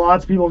customers,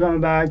 lots of people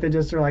coming back. They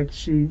just are like,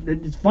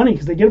 it's funny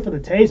because they get it for the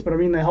taste, but I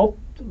mean, the health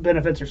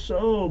benefits are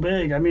so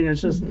big. I mean,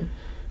 it's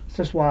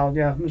just wild.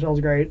 Yeah,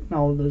 Michelle's great.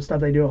 All the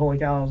stuff they do at Holy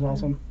Cow is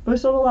awesome. But we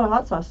sold a lot of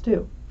hot sauce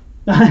too.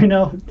 I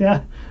know.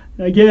 Yeah.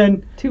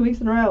 Again, 2 weeks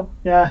in a row.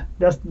 yeah,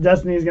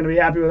 Destiny's going to be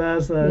happy with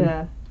us.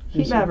 Yeah.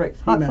 Heat Mavericks,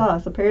 hot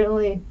sauce.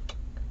 Apparently,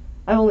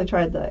 I've only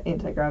tried the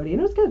anti-gravity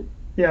and it was good.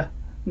 Yeah.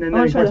 And I then,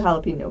 want of to try the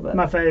course, jalapeno, but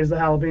my fave is the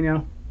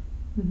jalapeno.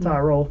 That's Mhm. how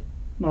I roll.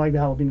 I like the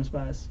jalapeno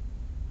spice.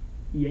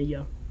 Yeah.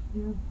 Yeah.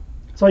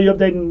 So you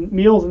updating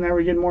meals and there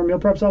we getting more meal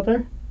preps out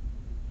there?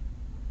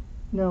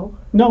 No.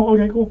 No?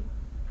 Okay, cool.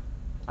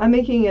 I'm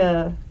making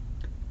a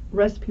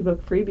recipe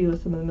book freebie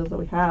with some of the meals that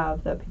we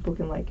have that people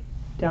can like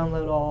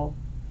download all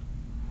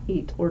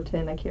 8 or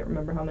 10, I can't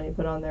remember how many,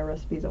 put on their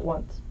recipes at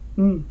once.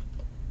 Mm,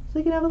 So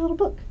you can have a little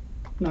book.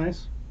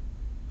 nice.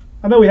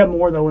 I bet we have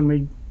more though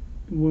when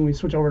we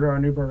switch over to our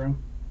new program.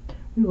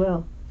 We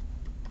will.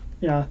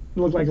 Yeah, it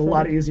looked like a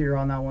lot easier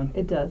on that one.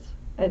 It does.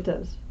 It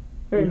does.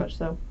 Very Yeah. much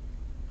so.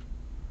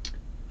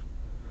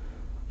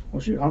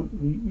 Well, shoot,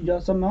 you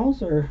got something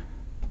else or?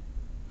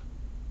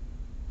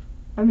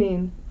 I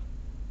mean,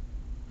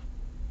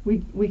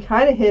 we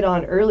kind of hit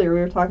on earlier. We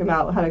were talking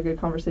about, had a good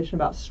conversation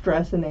about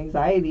stress and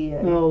anxiety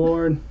and Oh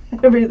Lord.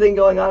 everything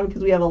going on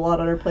because we have a lot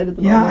on our plate at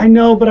the Yeah, moment. I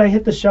know, but I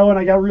hit the show and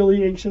I got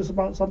really anxious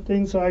about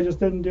something, so I just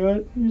didn't do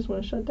it. You just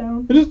want to shut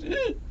down? I just.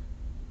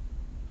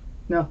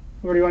 No.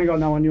 Where do you want to go on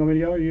that one? You want me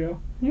to go or you go?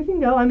 You can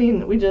go. I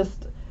mean, we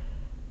just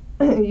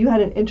you had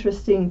an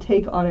interesting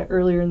take on it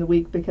earlier in the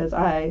week because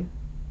I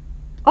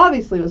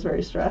obviously was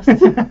very stressed.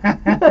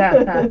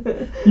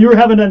 You were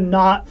having a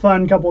not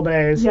fun couple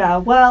days. Yeah,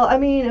 well, I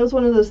mean, it was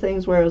one of those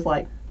things where it was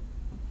like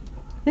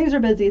things are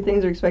busy,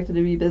 things are expected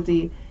to be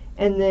busy,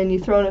 and then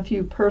you throw in a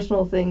few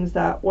personal things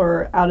that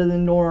were out of the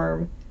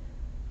norm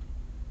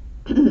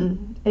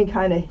and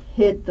kind of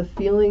hit the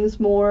feelings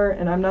more,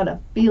 and I'm not a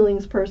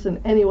feelings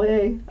person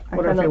anyway.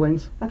 What are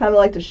feelings? I kind of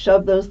like to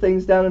shove those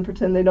things down and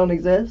pretend they don't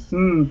exist.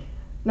 Hmm.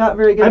 Not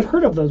very good. I've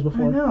heard of those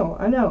before.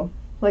 I know.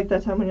 Like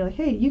that time when you're like,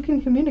 hey, you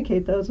can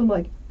communicate those. I'm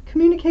like,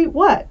 communicate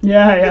what?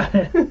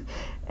 Yeah.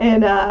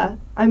 And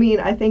I mean,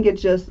 I think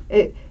it's just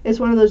it's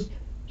one of those.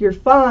 You're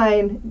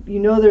fine. You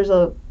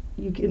know,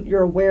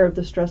 you're aware of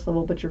the stress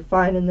level, but you're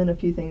fine. And then a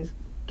few things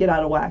get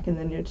out of whack, and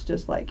then it's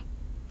just like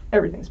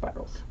everything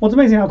spirals. Well, it's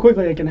amazing how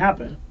quickly it can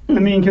happen. I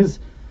mean, because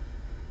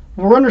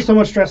we're under so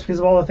much stress because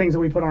of all the things that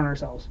we put on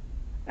ourselves,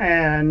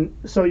 and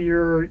so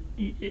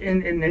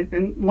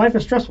and life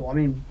is stressful. I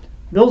mean,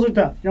 bills are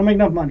tough. You don't make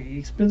enough money.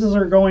 Expenses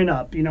are going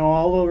up. You know,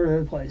 all over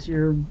the place.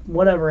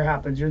 Whatever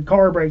happens, your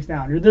car breaks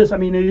down. You're this. I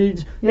mean,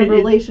 You have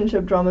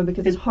relationship drama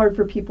because it's hard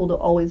for people to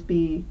always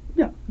be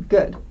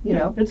good. You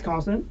know, it's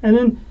constant. And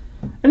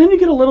then you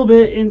get a little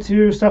bit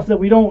into stuff that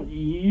we don't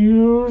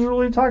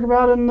usually talk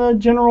about in the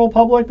general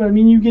public, but I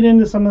mean, you get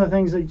into some of the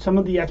things some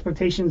of the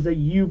expectations that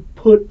you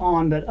put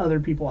on that other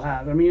people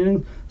have. I mean,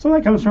 and some of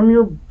that comes from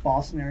your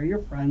boss scenario, your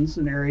friend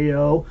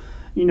scenario,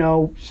 you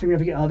know,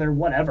 significant other,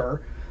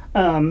 whatever.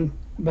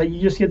 But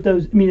you just get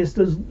those, I mean, it's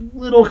those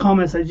little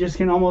comments that just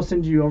can almost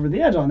send you over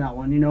the edge on that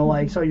one, you know,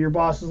 like, so your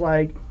boss is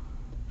like,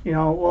 you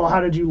know, well,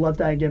 how'd you let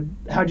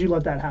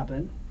that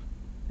happen?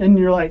 And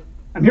you're like,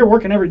 I'm here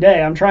working every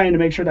day. I'm trying to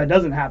make sure that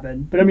doesn't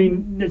happen. But I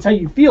mean, it's how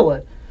you feel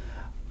it.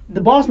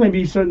 The boss may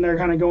be sitting there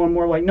kind of going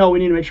more like, no, we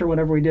need to make sure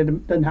whatever we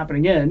did doesn't happen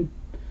again.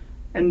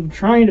 And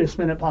trying to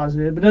spin it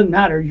positive, but it doesn't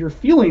matter. Your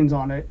feelings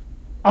on it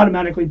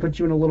automatically put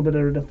you in a little bit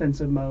of a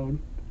defensive mode.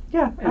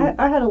 Yeah,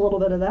 I had a little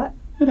bit of that.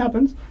 It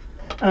happens.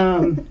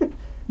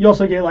 You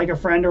also get like a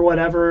friend or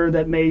whatever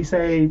that may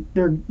say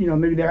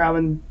maybe they're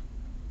having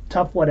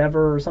tough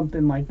whatever or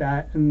something like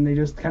that. And they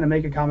just kind of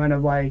make a comment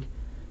of like,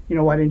 you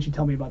know, why didn't you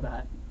tell me about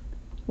that?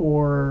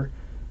 or,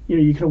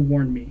 you could have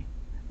warned me,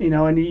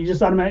 and you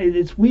just automatically,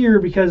 it's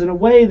weird because in a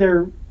way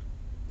they're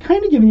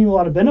kind of giving you a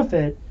lot of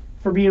benefit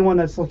for being one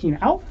that's looking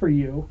out for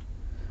you,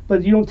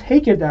 but you don't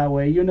take it that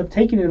way. You end up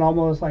taking it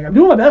almost like, I'm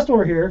doing my best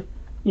over here,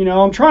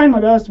 I'm trying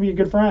my best to be a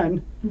good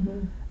friend.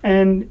 Mm-hmm.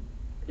 And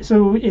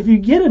so if you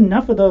get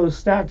enough of those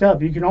stacked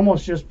up, you can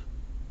almost just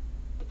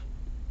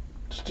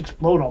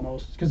explode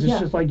almost, because it's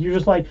just like, you're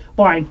just like,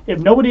 fine, if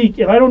I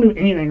don't do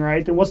anything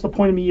right, then what's the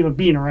point of me even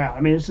being around?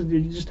 I mean, it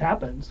just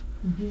happens.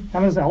 Mm-hmm.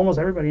 Happens to almost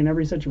everybody in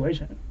every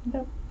situation.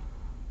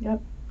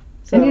 Yep.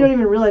 So, and you don't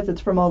even realize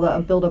it's from all the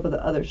buildup of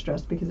the other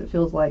stress, because it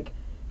feels like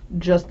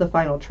just the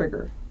final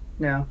trigger.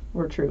 Yeah.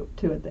 We're true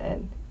to at the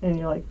end, and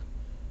you're like,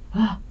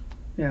 ah.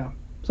 Yeah.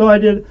 So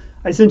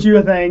I sent you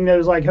a thing that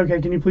was like,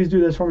 okay, can you please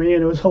do this for me?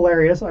 And it was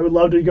hilarious. I would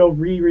love to go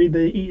reread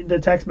the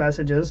text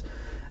messages,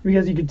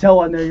 because you could tell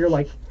on there you're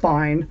like,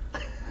 fine.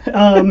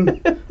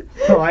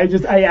 So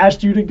I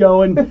asked you to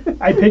go, and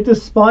I picked a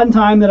spot and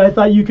time that I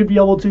thought you could be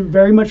able to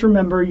very much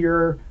remember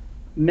your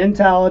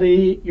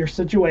mentality, your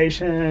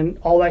situation,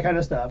 all that kind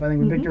of stuff. I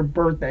think we picked your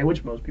birthday,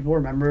 which most people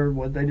remember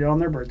what they did on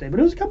their birthday, but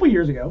it was a couple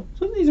years ago,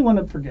 so it's an easy one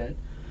to forget.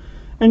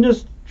 And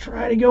just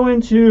try to go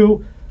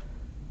into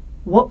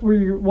what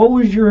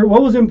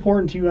was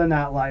important to you in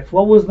that life?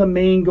 What was the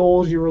main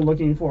goals you were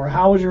looking for?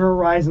 How was your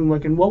horizon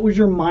looking? What was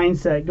your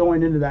mindset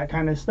going into that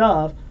kind of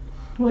stuff?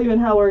 Well, even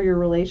how are your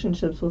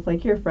relationships with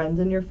like your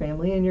friends and your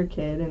family and your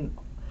kid and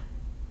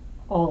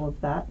all of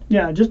that?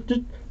 Yeah, just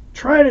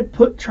try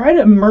to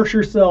immerse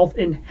yourself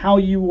in how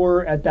you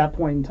were at that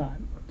point in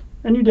time.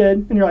 And you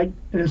did, and you're like,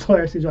 and it's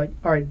hilarious. You're like,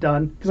 all right,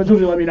 done, because I told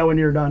you to let me know when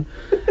you're done.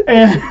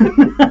 And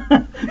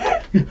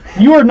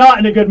you are not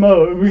in a good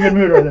mood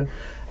right then.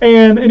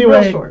 And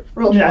anyway,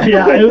 real short.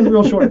 Yeah, it was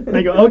real short. And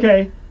they go,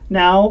 okay,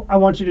 now I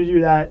want you to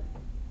do that.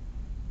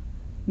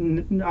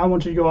 I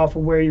want you to go off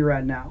of where you're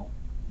at now.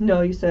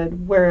 No, you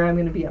said where I'm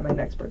going to be at my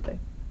next birthday.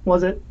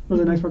 Was it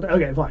next birthday?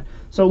 Okay, fine.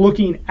 So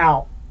looking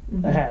out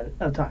ahead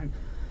of time.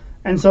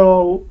 And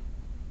so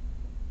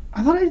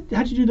I thought I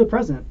had you do the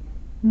present.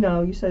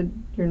 No, you said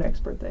your next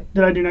birthday.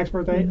 Did I do next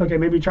birthday? Okay,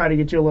 maybe try to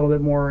get you a little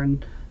bit more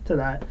into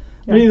that.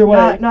 Yeah, but either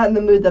way, not in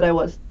the mood that I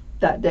was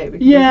that day.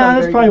 Yeah,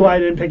 that's probably why I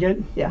didn't pick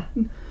it. Yeah.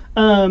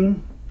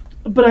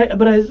 But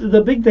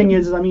the big thing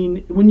is, I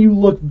mean, when you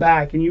look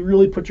back and you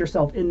really put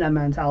yourself in that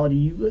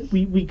mentality,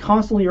 we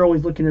constantly are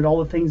always looking at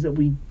all the things that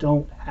we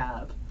don't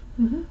have,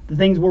 the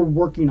things we're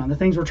working on, the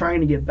things we're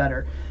trying to get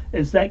better.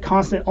 It's that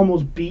constant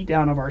almost beat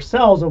down of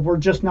ourselves of we're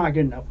just not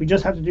good enough. We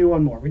just have to do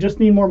one more. We just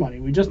need more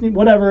money. We just need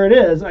whatever it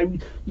is. You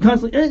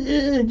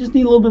constantly just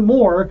need a little bit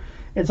more.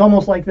 It's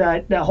almost like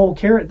that whole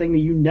carrot thing that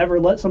you never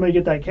let somebody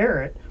get that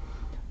carrot.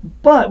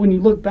 But when you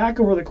look back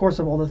over the course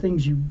of all the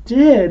things you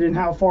did and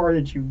how far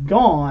that you've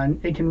gone,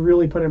 it can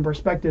really put in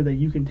perspective that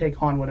you can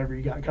take on whatever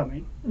you got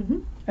coming.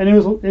 And it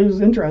was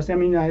interesting. I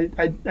mean,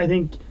 I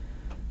think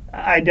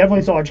I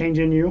definitely saw a change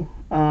in you.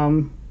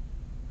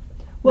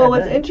 Well,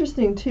 what's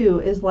interesting too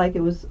is like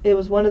it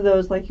was one of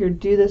those like you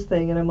do this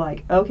thing and I'm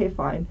like, okay,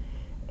 fine,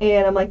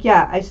 and I'm like,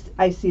 yeah,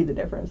 I see the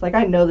difference. Like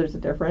I know there's a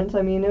difference.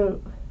 I mean, it's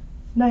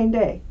night and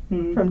day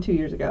from 2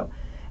 years ago,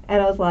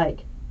 and I was like,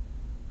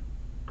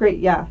 great,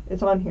 yeah,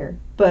 it's on here,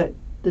 but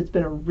it's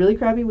been a really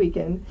crappy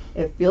weekend.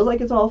 It feels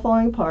like it's all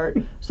falling apart.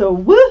 So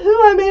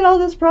woohoo, I made all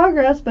this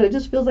progress, but it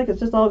just feels like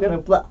it's just all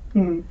gonna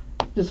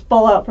just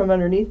fall out from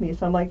underneath me.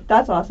 So I'm like,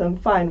 that's awesome,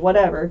 fine,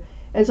 whatever.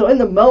 And so in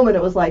the moment,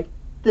 it was like,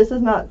 this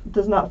does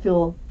not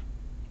feel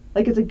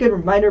like it's a good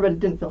reminder, but it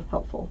didn't feel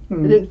helpful.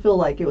 It didn't feel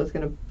like it was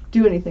going to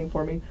do anything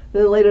for me.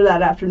 Then later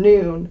that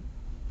afternoon,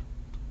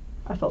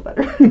 I felt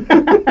better.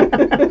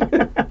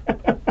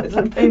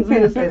 It pains me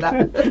to say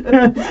that.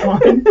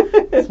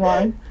 It's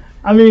fine.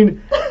 I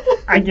mean,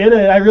 I get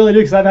it. I really do,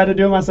 because I've had to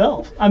do it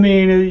myself. I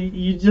mean,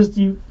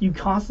 you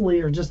constantly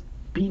are just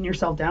beating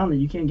yourself down that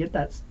you can't get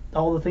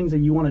all the things that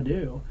you want to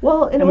do.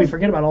 Well, and we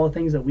forget about all the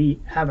things that we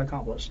have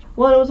accomplished.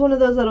 Well, it was one of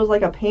those that was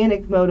like a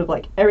panic mode of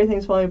like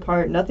everything's falling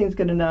apart, nothing's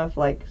good enough,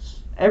 like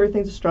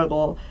everything's a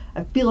struggle.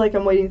 I feel like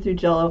I'm wading through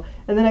jello.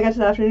 And then I got to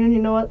the afternoon,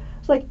 you know what?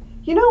 It's like,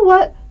 you know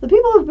what? The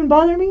people who've been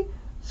bothering me,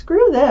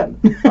 screw them.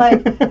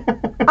 Like,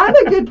 I'm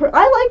a good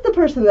I like the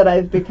person that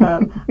I've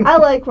become. I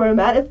like where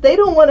I'm at. If they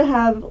don't want to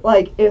have,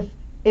 like, if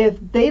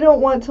they don't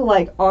want to,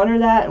 like, honor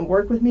that and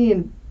work with me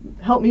and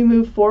help me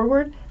move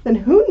forward, then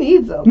who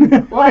needs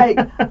them? Like,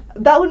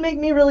 that would make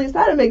me really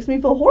sad. It makes me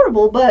feel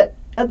horrible, but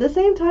at the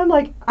same time,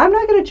 like, I'm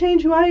not going to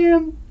change who I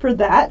am for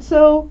that,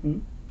 so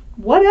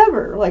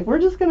whatever. Like, we're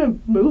just going to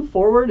move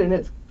forward, and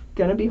it's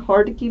going to be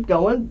hard to keep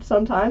going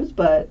sometimes,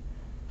 but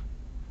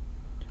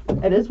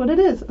it is what it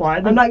is. Well,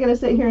 I'm not going to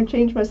sit here and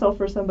change myself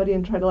for somebody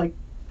and try to, like,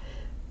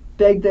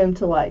 beg them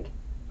to, like,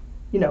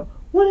 you know,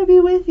 want to be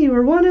with you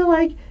or want to,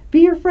 like,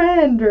 be your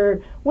friend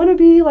or want to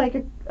be,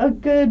 like, a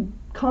good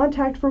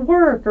contact for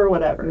work or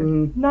whatever.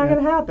 Not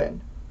going to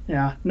happen.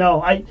 Yeah.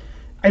 No, I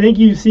think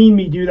you've seen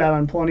me do that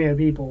on plenty of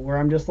people where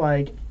I'm just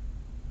like,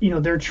 you know,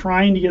 they're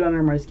trying to get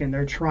under my skin.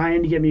 They're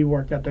trying to get me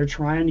worked up. They're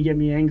trying to get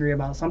me angry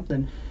about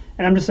something.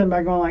 And I'm just sitting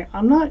back going like,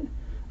 I'm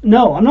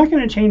no, I'm not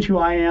going to change who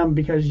I am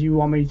because you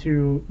want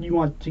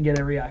to get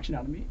a reaction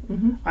out of me.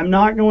 I'm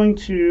not going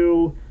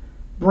to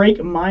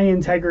break my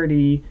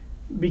integrity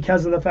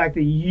because of the fact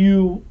that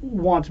you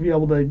want to be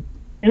able to,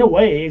 in a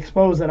way,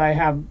 expose that I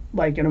have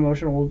like an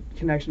emotional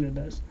connection to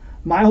this.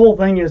 My whole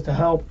thing is to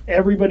help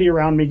everybody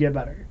around me get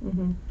better.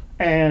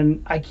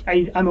 And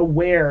I'm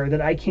aware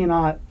that I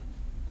cannot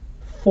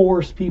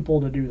force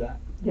people to do that.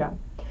 Yeah.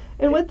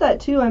 And with that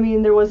too, I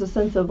mean, there was a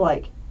sense of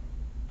like,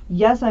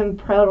 yes, I'm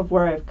proud of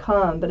where I've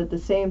come, but at the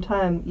same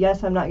time,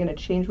 yes, I'm not going to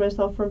change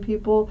myself from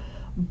people,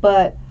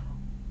 but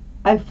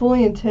I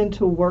fully intend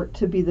to work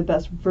to be the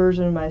best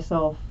version of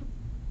myself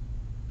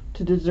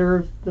to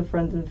deserve the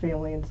friends and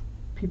family and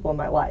people in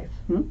my life.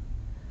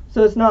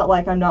 So it's not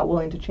like I'm not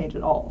willing to change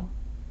at all.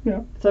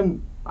 Yeah. So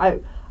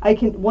I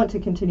can want to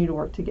continue to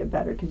work to get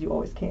better because you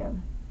always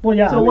can. Well,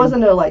 yeah. So it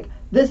wasn't a like,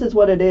 this is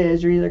what it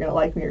is, you're either going to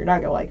like me or you're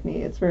not going to like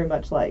me. It's very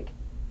much like,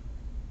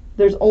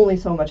 there's only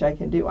so much I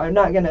can do. I'm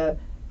not going to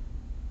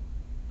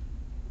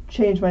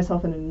change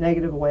myself in a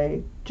negative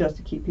way just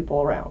to keep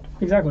people around.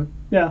 Exactly.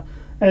 Yeah.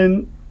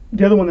 And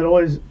the other one that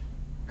always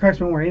cracks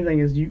me more than anything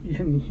is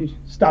you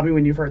stop me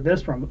when you've heard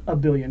this from a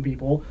billion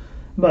people,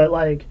 but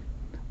like,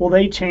 well,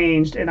 they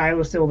changed and I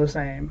was still the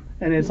same.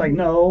 And it's like,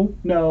 no,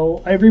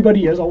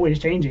 everybody is always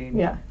changing.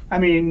 Yeah. I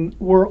mean,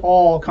 we're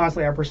all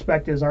constantly, our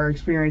perspectives, our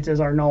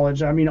experiences, our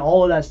knowledge, I mean,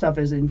 all of that stuff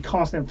is in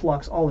constant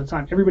flux all the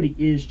time. Everybody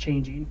is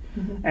changing.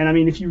 And I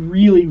mean, if you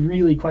really,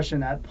 really question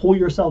that, pull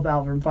yourself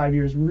out from 5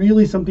 years,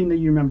 really something that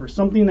you remember,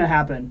 something that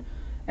happened,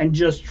 and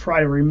just try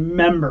to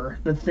remember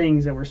the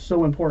things that were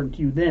so important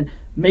to you then,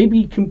 may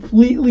be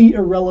completely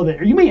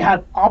irrelevant, or you may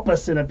have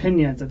opposite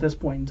opinions at this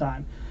point in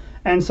time.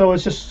 And so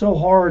it's just so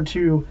hard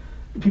to,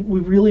 we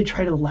really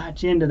try to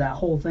latch into that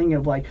whole thing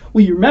of like,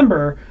 well, you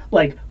remember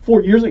like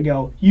 4 years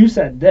ago you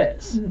said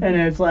this, and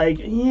it's like,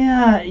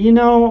 yeah, you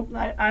know,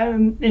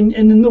 and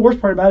then the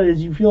worst part about it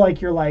is you feel like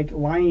you're like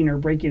lying or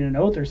breaking an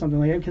oath or something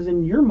like that, because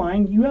in your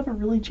mind you haven't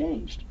really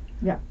changed.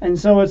 Yeah. And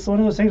so it's one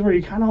of those things where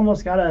you kind of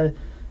almost gotta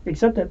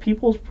accept that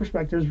people's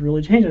perspectives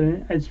really change.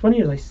 And it's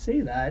funny as I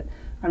say that,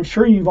 I'm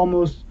sure you've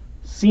almost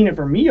seen it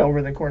for me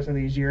over the course of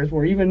these years,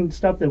 where even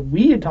stuff that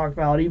we had talked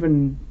about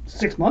even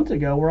 6 months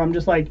ago, where I'm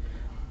just like,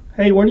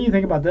 hey, what do you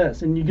think about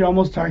this? And you can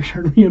almost turn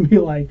to me and be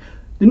like,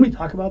 didn't we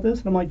talk about this?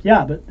 And I'm like,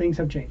 yeah, but things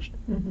have changed.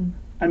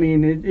 I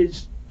mean,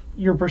 it's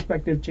your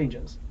perspective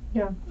changes.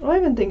 Yeah. Well, I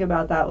even think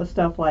about that with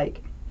stuff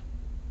like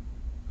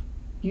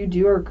you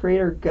do or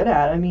create or good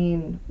at. I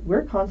mean,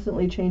 we're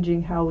constantly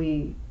changing how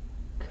we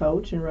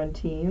coach and run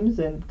teams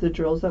and the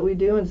drills that we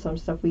do, and some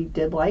stuff we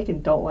did like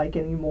and don't like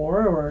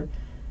anymore, or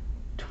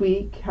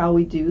tweak how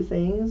we do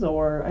things,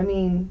 or I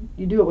mean,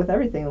 you do it with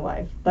everything in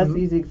life. That's the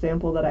easy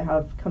example that I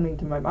have coming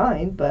to my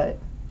mind, but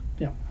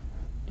yeah,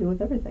 do it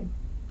with everything.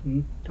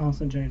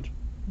 Constant change.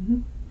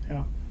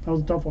 Yeah, that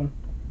was a tough one.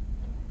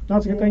 No,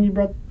 it's a good thing you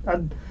brought.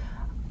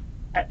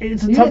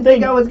 It's a you tough didn't thing.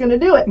 think I was going to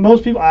do it.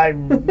 Most people,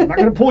 I'm not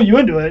going to pull you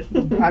into it.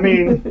 I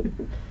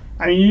mean,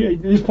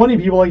 there's plenty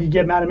of people like you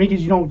get mad at me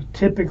because you don't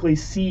typically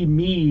see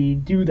me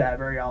do that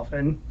very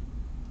often.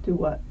 Do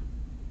what?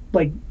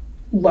 Like,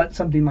 let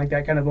something like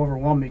that kind of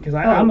overwhelm me, because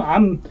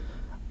I'm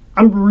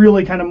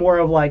really kind of more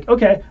of like,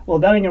 okay, well,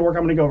 that ain't gonna work,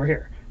 I'm gonna go over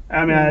here.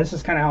 I mean, this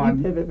is kind of how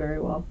you pivot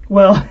very well.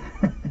 Well,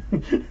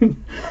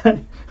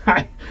 it's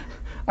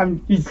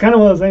kind of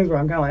one of those things where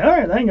I'm kind of like, all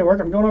right, that ain't gonna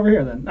work, I'm going over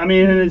here then. I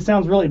mean, it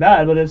sounds really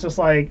bad, but it's just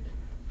like,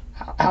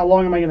 how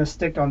long am I gonna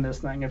stick on this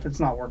thing if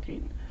it's not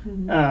working?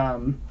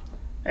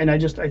 And I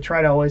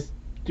try to always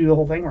do the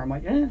whole thing where I'm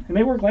like, it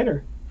may work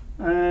later.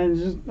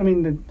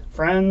 The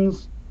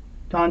friends,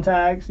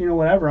 contacts,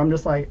 whatever. I'm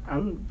just like,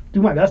 I'm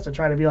do my best to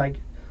try to be like,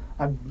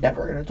 I'm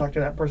never gonna talk to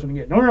that person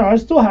again. No,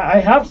 I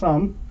have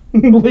some,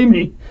 believe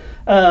me.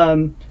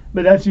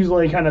 But that's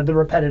usually kind of the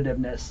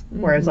repetitiveness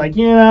where it's like,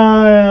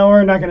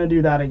 we're not gonna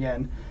do that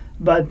again.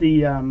 But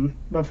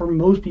but for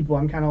most people,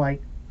 I'm kind of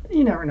like,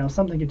 you never know,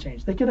 something could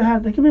change. They could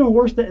be a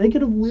worse. They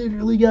could have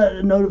literally got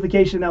a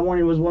notification that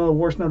morning was one of the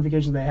worst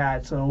notifications they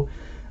had. So,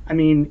 I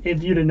mean,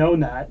 if you'd have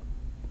known that,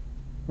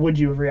 would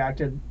you have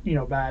reacted,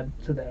 bad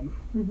to them?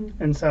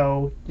 And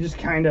so you just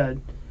kind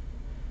of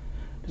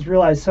just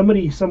realize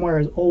somebody somewhere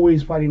is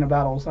always fighting a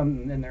battle,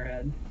 something in their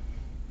head,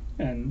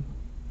 and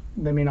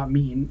they may not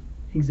mean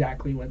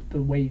exactly what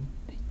the way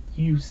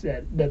you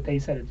said that they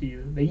said it to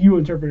you, that you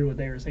interpreted what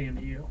they were saying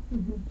to you.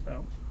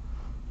 So,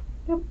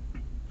 yep.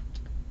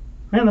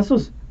 Man, this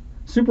was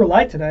super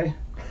light today.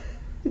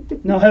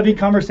 No heavy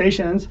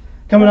conversations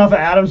coming off of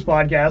Adam's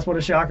podcast. What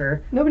a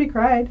shocker. Nobody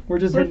cried. We're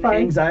just hitting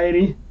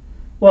anxiety.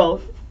 Well,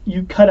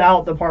 you cut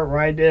out the part where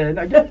I did.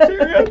 I get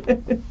serious.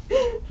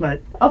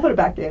 But I'll put it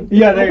back in.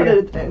 Yeah, there I'll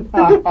you put it in.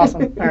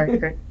 Awesome. All right,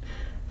 great.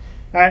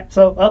 All right,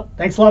 so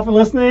thanks a lot for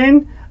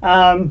listening.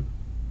 Have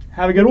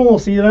a good one. We'll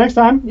see you the next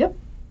time. Yep.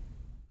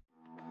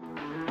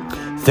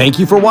 Thank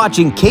you for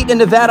watching. Kate and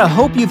Nevada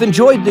hope you've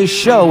enjoyed this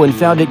show and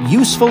found it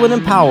useful and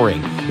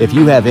empowering. If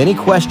you have any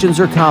questions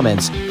or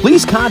comments,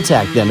 please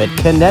contact them at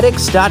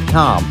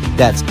Kinetics.com.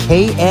 That's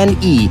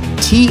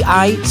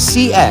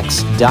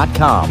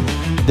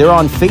KNETICX.com. They're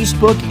on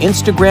Facebook,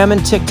 Instagram,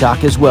 and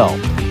TikTok as well.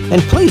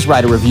 And please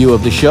write a review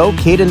of the show.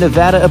 Kate and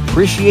Nevada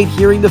appreciate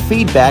hearing the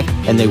feedback,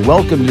 and they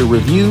welcome your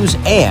reviews,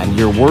 and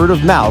your word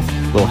of mouth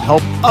will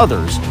help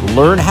others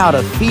learn how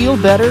to feel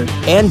better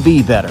and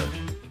be better.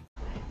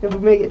 If we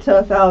make it to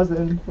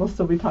 1,000, we'll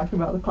still be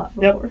talking about the clap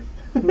before.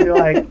 Yep. We'll be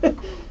like,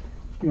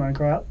 you want to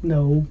go out?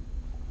 No.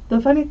 The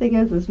funny thing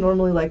is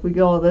normally like we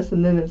go all this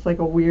and then it's like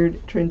a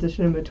weird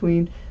transition in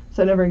between.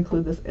 So I never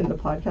include this in the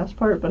podcast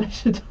part, but I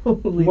should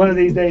totally. One of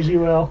these days you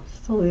will.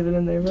 Still leave it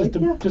in there.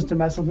 Just to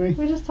mess with me.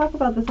 We just talk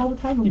about this all the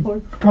time before.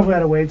 You probably had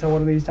to wait till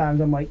one of these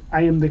times. I'm like,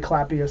 I am the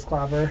clappiest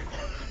clapper.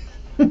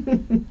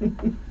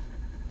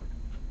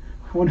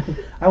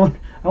 I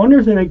wonder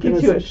if they make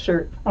Get you a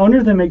shirt. I wonder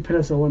if they make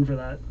penicillin for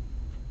that.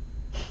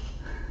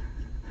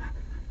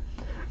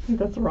 I think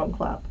that's the wrong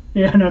clap.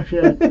 Yeah, no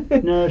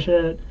shit. No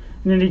shit.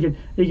 And then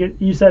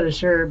you said a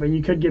shirt, but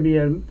you could give me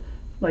a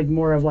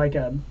more of like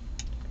a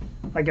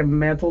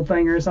mantle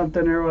thing or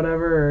something or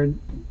whatever, or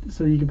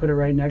so you can put it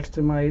right next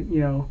to my,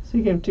 So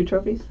you give him 2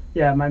 trophies?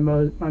 Yeah, my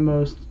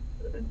most.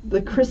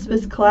 The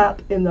Christmas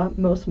clap and the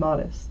most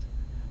modest.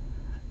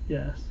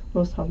 Yes.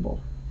 Most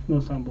humble.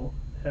 Most humble.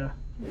 Yeah.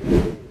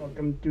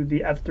 Welcome to the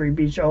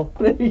F3B show.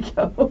 There you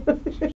go.